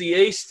wins the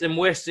East and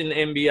West in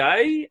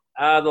NBA?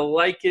 Are the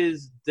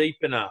Lakers deep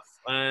enough?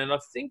 And I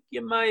think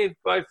you may have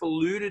both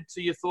alluded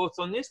to your thoughts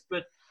on this,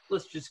 but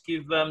let's just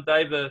give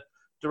Dave a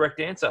direct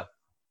answer.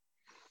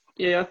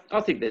 Yeah,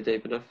 I think they're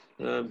deep enough.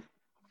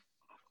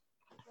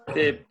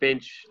 Their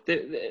bench,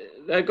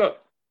 they've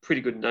got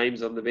pretty good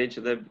names on the bench,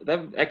 and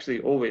they've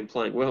actually all been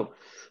playing well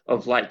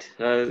of late.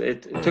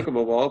 It took them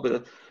a while,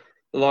 but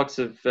the likes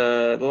of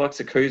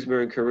Kuzma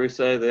and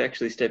Caruso, they're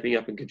actually stepping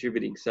up and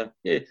contributing. So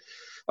yeah,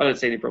 I don't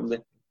see any problem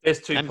there. There's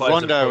 2 and players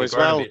Rondo as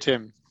well,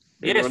 Tim.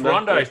 Yes,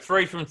 Rondo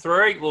 3 from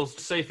 3. We'll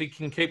see if he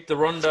can keep the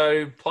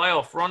Rondo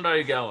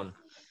going.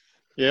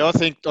 Yeah, I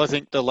think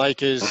the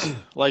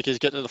Lakers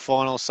get to the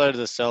finals, so do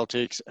the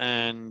Celtics,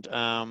 and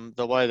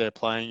the way they're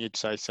playing, you'd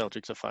say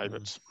Celtics are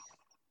favourites.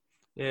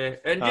 Yeah,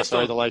 and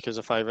the Lakers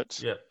are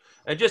favourites. Yeah,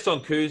 and just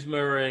on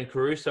Kuzma and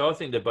Caruso, I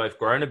think they've both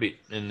grown a bit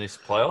in this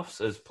playoffs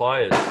as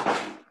players.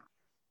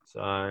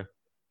 So,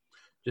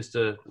 just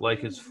a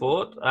Lakers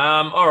thought.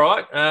 All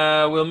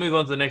right, we'll move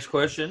on to the next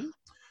question,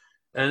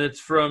 and it's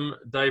from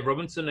Dave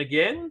Robinson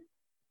again,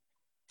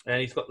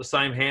 and he's got the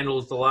same handle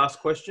as the last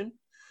question.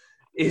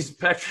 Is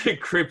Patrick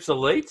Cripps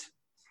elite? ?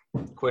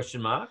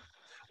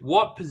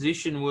 What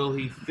position will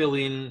he fill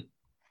in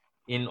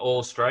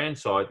All-Australian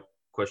side?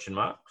 Question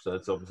mark. So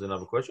that's obviously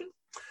another question.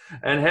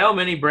 And how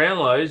many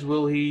Brownlows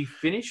will he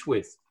finish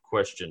with?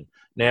 Question.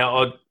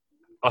 Now,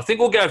 I think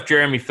we'll go with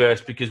Jeremy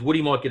first because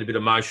Woody might get a bit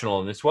emotional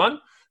on this one.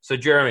 So,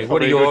 Jeremy,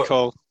 what are your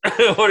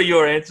what are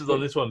your answers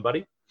on this one,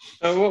 buddy?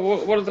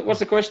 What's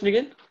the question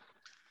again?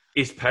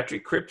 Is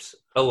Patrick Cripps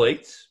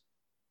elite?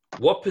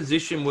 What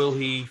position will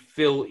he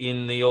fill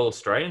in the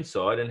All-Australian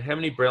side? And how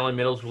many Brownlow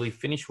medals will he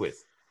finish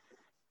with?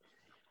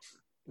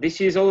 This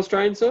year's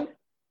All-Australian side?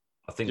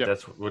 I think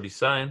that's what he's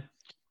saying.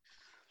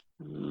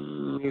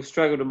 He'll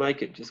struggle to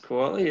make it just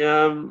quietly.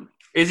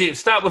 Is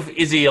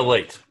he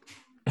elite?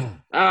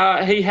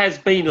 He has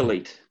been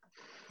elite.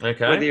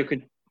 Okay.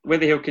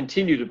 Whether he'll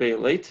continue to be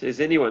elite is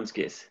anyone's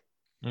guess.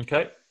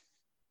 Okay.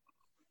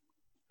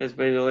 Has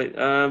been elite.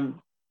 I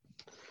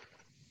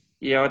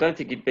don't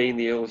think he'd be in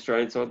the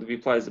All-Australian side.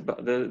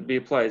 There'd be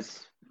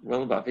players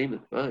well above him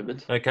at the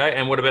moment. Okay,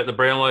 and what about the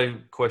Brownlow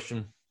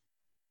question?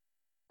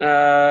 He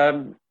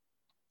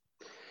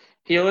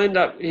might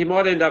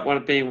end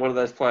up being one of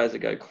those players that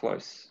go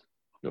close,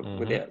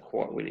 without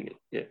quite winning it.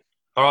 Yeah.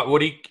 All right,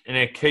 Woody,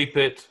 now keep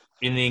it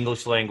in the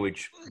English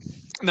language.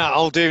 No,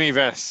 I'll do my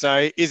best.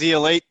 So, is he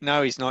elite?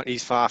 No, he's not.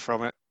 He's far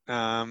from it.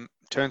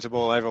 Turns the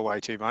ball over way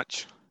too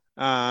much.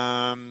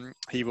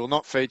 He will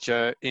not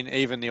feature in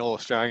even the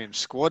All-Australian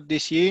squad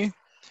this year.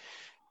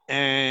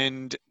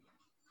 And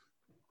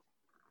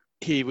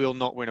he will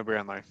not win a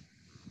Brownlow.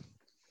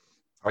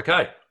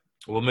 Okay,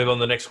 we'll move on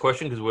to the next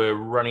question because we're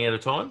running out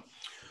of time.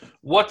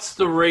 What's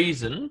the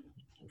reason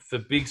for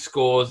big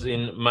scores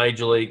in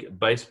Major League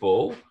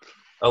Baseball?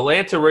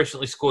 Atlanta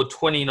recently scored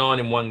 29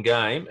 in one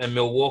game and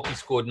Milwaukee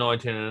scored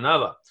 19 in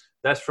another.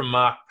 That's from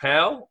Mark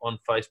Powell on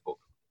Facebook.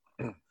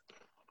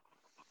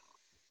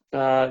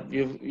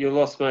 You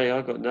lost me.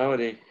 I got no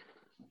idea.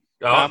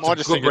 I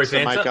just think it's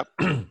the makeup.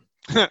 I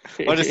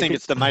just think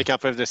it's the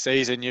makeup of the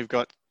season. You've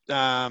got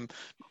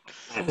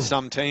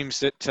some teams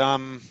that are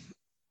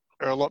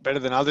a lot better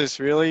than others,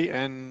 really,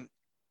 and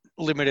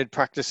limited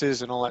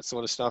practices and all that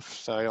sort of stuff.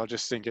 So I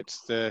just think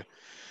it's the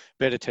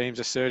better teams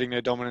asserting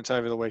their dominance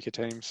over the weaker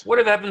teams. What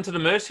had happened to the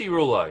Mercy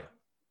rule, though?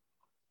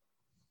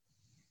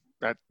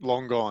 That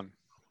long gone.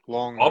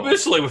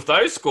 Obviously, with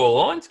those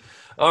score lines.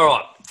 All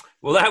right.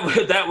 Well,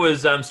 that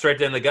was straight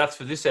down the guts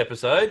for this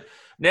episode.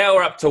 Now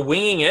we're up to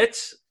winging it.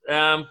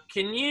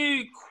 Can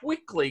you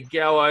quickly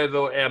go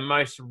over our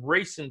most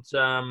recent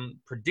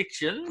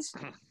predictions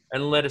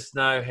and let us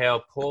know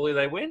how poorly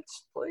they went,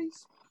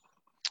 please?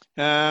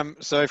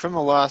 So from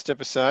the last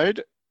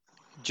episode,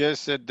 Jez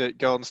said that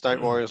Golden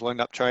State Warriors will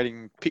end up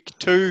trading pick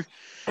 2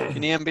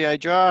 in the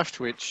NBA draft,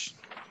 which,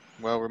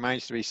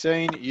 remains to be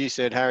seen. You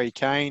said Harry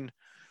Kane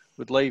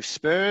would leave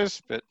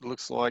Spurs, but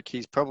looks like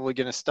he's probably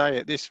going to stay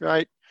at this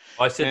rate.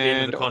 I said the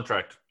end of the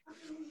contract.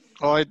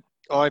 I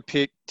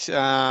picked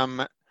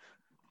the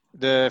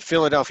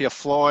Philadelphia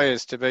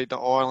Flyers to beat the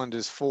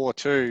Islanders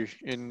 4-2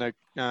 in the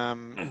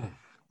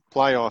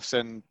playoffs,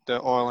 and the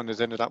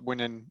Islanders ended up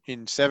winning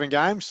in 7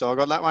 games, so I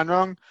got that one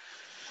wrong.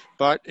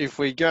 But if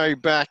we go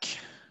back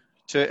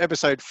to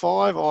episode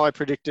 5, I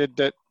predicted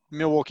that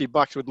Milwaukee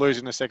Bucks would lose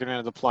in the second round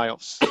of the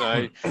playoffs,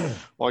 so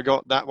I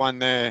got that one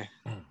there.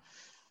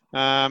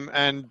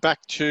 And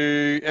back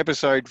to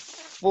episode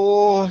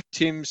 4,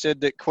 Tim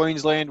said that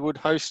Queensland would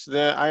host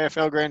the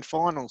AFL Grand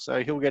Final,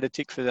 so he'll get a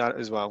tick for that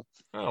as well.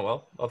 Oh,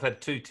 well, I've had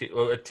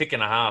a tick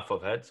and a half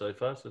I've had so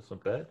far, so it's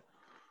not bad.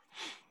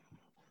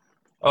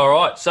 All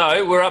right,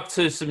 so we're up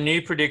to some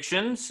new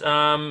predictions.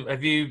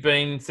 Have you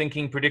been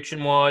thinking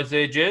prediction-wise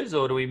there, Jez,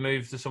 or do we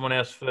move to someone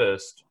else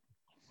first?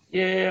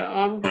 Yeah,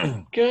 I'm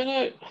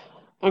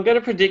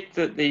gonna predict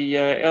that the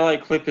LA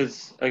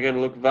Clippers are going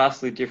to look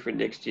vastly different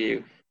next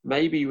year.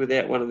 Maybe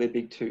without one of their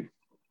big 2.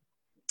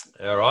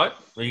 All right.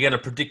 Are you going to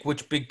predict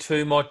which big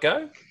 2 might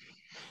go?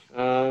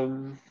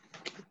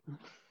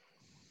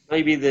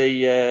 Maybe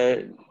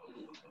the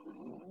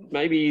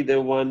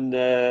one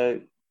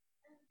who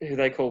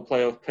they call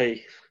Playoff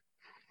P.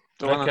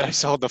 The one that they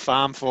sold the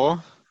farm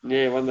for.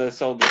 Yeah, one they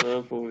sold the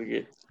farm for.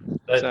 Yeah.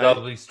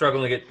 They'll be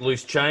struggling to get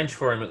loose change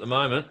for him at the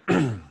moment.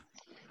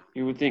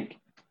 You would think.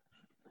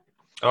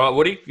 All right,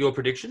 Woody, your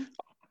prediction?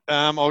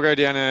 I'll go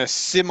down a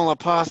similar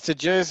path to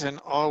Jez, and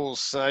I will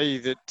say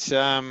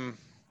that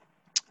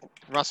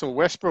Russell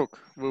Westbrook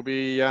will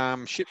be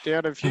shipped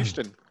out of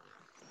Houston.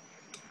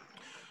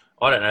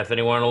 I don't know if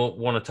anyone will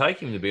want to take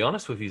him, to be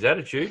honest, with his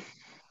attitude.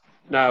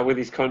 No, with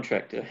his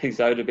contract, he's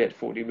owed about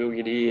 $40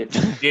 million a year.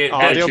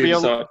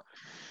 Yeah,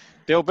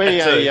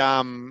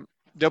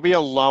 there'll be a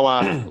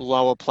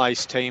lower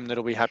place team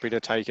that'll be happy to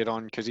take it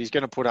on because he's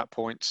going to put up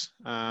points,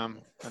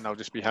 and they'll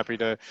just be happy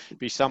to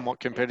be somewhat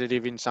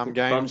competitive in some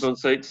games. Bums on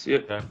seats,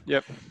 yep. Okay.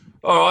 Yep.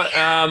 All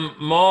right.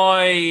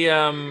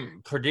 My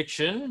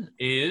prediction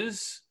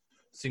is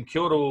St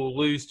Kilda will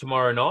lose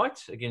tomorrow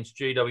night against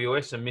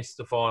GWS and miss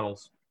the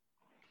finals.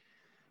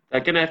 They're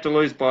going to have to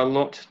lose by a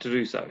lot to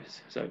do so.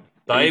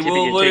 They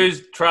will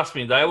lose. Trust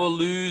me, they will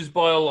lose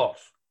by a lot.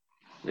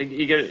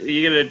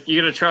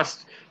 You're gonna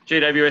trust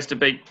GWS to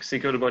beat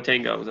St Kilda by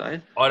 10 goals, eh?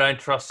 I don't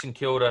trust St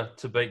Kilda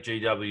to beat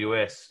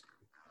GWS.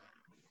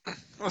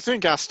 I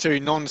think us two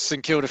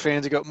non-St Kilda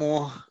fans have got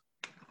more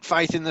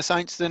faith in the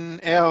Saints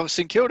than our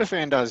St Kilda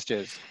fan does,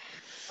 Jez.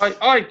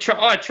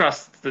 I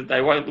trust that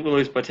they won't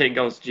lose by 10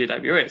 goals to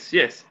GWS,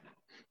 yes.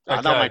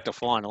 They'll make the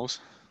finals.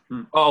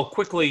 I'll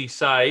quickly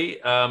say,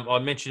 I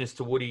mentioned this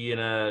to Woody in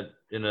a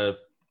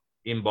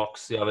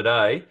inbox the other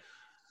day.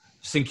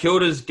 St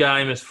Kilda's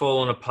game has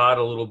fallen apart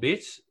a little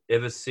bit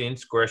ever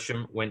since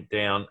Gresham went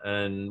down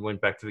and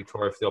went back to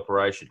Victoria for the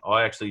operation.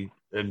 I actually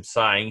am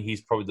saying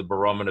he's probably the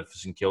barometer for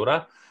St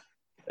Kilda.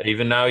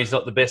 Even though he's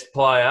not the best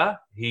player,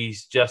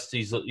 he's just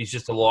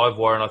a live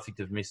wire, and I think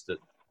they've missed it.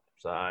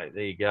 So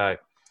there you go.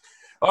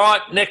 All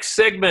right, next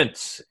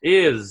segment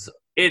is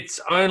It's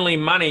Only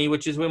Money,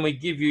 which is when we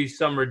give you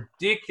some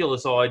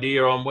ridiculous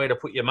idea on where to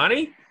put your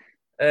money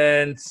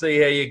and see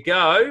how you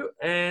go.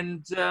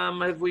 And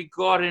have we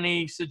got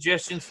any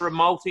suggestions for a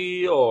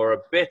multi or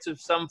a bet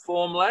of some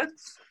form,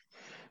 lads?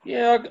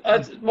 Yeah,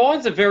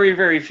 mine's a very,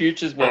 very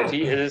futures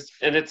multi,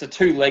 and it's a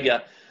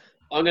two-legger.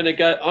 I'm going to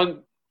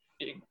go.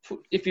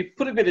 If you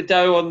put a bit of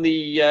dough on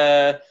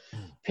the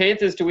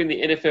Panthers to win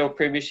the NFL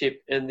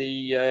Premiership and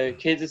the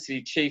Kansas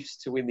City Chiefs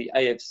to win the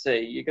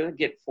AFC, you're going to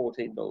get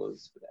 $14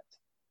 for that.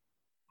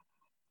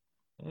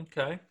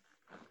 Okay.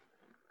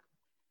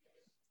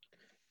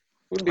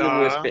 Wouldn't be the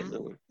worst bet in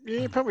the world.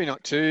 Yeah, probably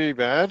not too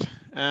bad.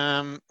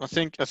 I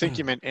think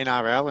you meant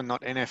NRL and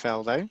not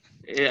NFL, though.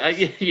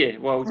 Yeah.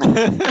 Well,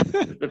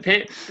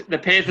 the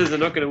Panthers are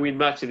not going to win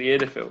much in the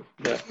NFL.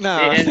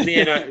 No.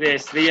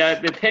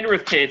 The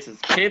Penrith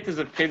Panthers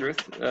of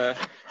Penrith to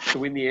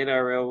win the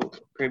NRL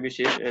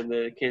Premiership, and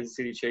the Kansas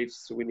City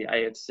Chiefs to win the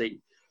AFC,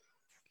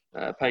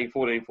 paying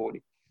 $14.40.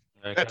 Okay.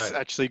 That's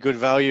actually good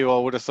value, I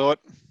would have thought.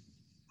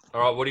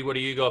 All right, Woody, what do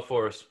you got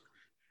for us?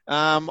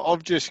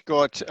 I've just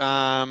got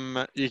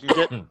you can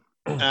get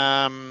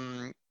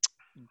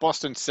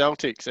Boston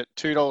Celtics at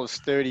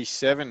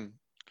 $2.37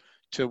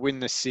 to win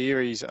the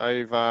series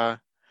over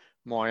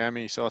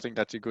Miami. So I think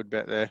that's a good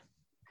bet there.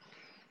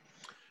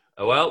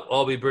 Well,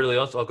 I'll be brutally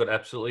honest. I've got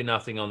absolutely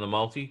nothing on the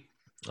multi.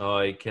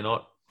 I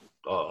cannot.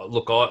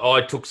 Look,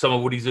 I took some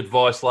of Woody's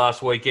advice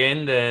last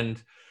weekend,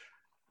 and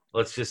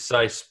let's just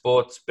say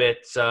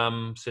Sportsbet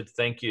said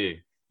thank you.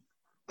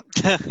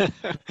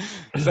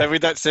 So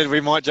with that said,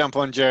 we might jump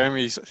on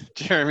Jeremy's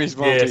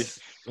multi. Yes,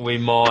 we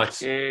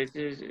might. Yeah,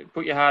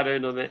 put your hard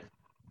earned on that.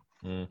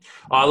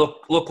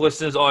 Look,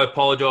 listeners, I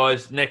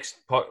apologise. Next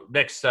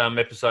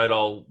episode,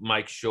 I'll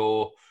make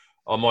sure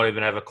I might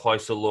even have a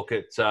closer look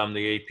at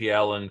the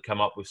EPL and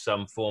come up with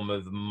some form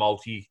of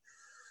multi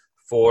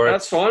for it.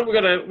 That's fine. We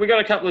got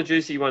a couple of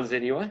juicy ones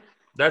anyway.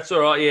 That's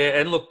all right. Yeah,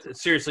 and look,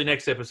 seriously,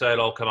 next episode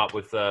I'll come up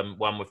with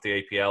one with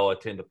the EPL. I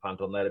tend to punt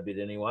on that a bit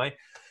anyway.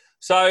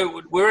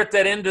 So we're at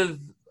that end of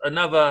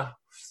another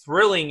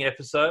thrilling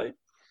episode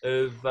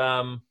of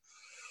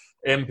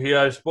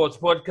MPO Sports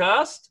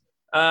Podcast.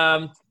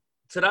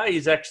 Today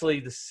is actually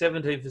the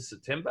 17th of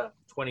September,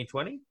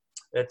 2020.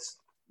 It's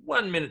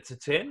 1 minute to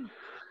 10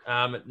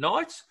 at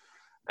night.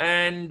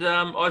 And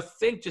I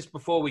think just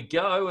before we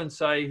go and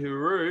say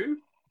hooroo,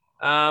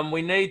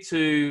 we need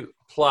to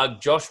plug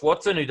Josh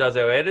Watson, who does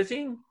our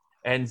editing,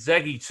 and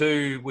Zaggy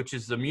 2, which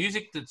is the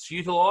music that's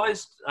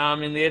utilised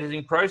in the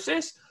editing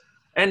process.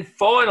 And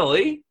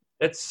finally,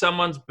 it's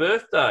someone's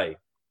birthday.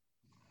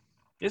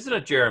 Isn't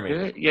it,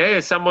 Jeremy? Yeah,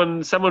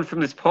 someone from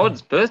this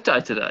pod's birthday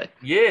today.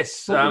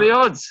 Yes. What are the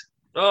odds?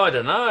 I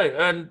don't know.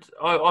 And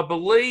I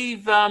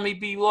believe he'd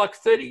be like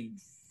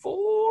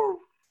 34.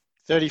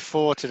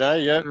 34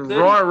 today, yeah.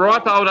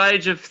 Ripe old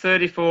age of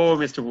 34,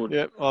 Mr. Wood.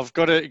 Yep, I've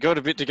got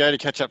a bit to go to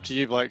catch up to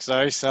you blokes,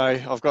 though, so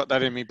I've got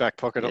that in my back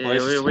pocket at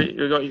least.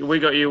 We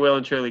got you well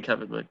and truly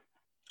covered, mate.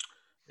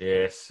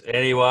 Yes.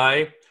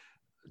 Anyway,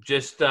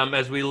 just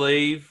as we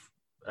leave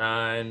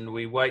and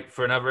we wait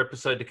for another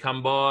episode to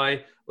come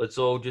by, let's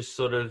all just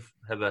sort of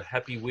have a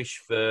happy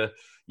wish for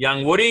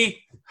young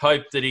Woody.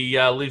 Hope that he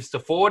lives to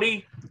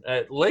 40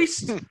 at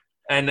least,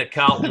 and that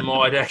Carlton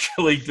might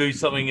actually do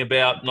something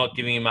about not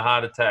giving him a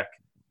heart attack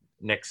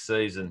next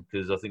season,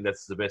 because I think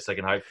that's the best they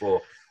can hope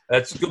for.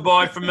 That's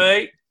goodbye from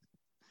me.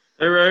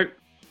 Hey, Ro.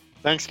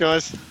 Thanks,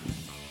 guys.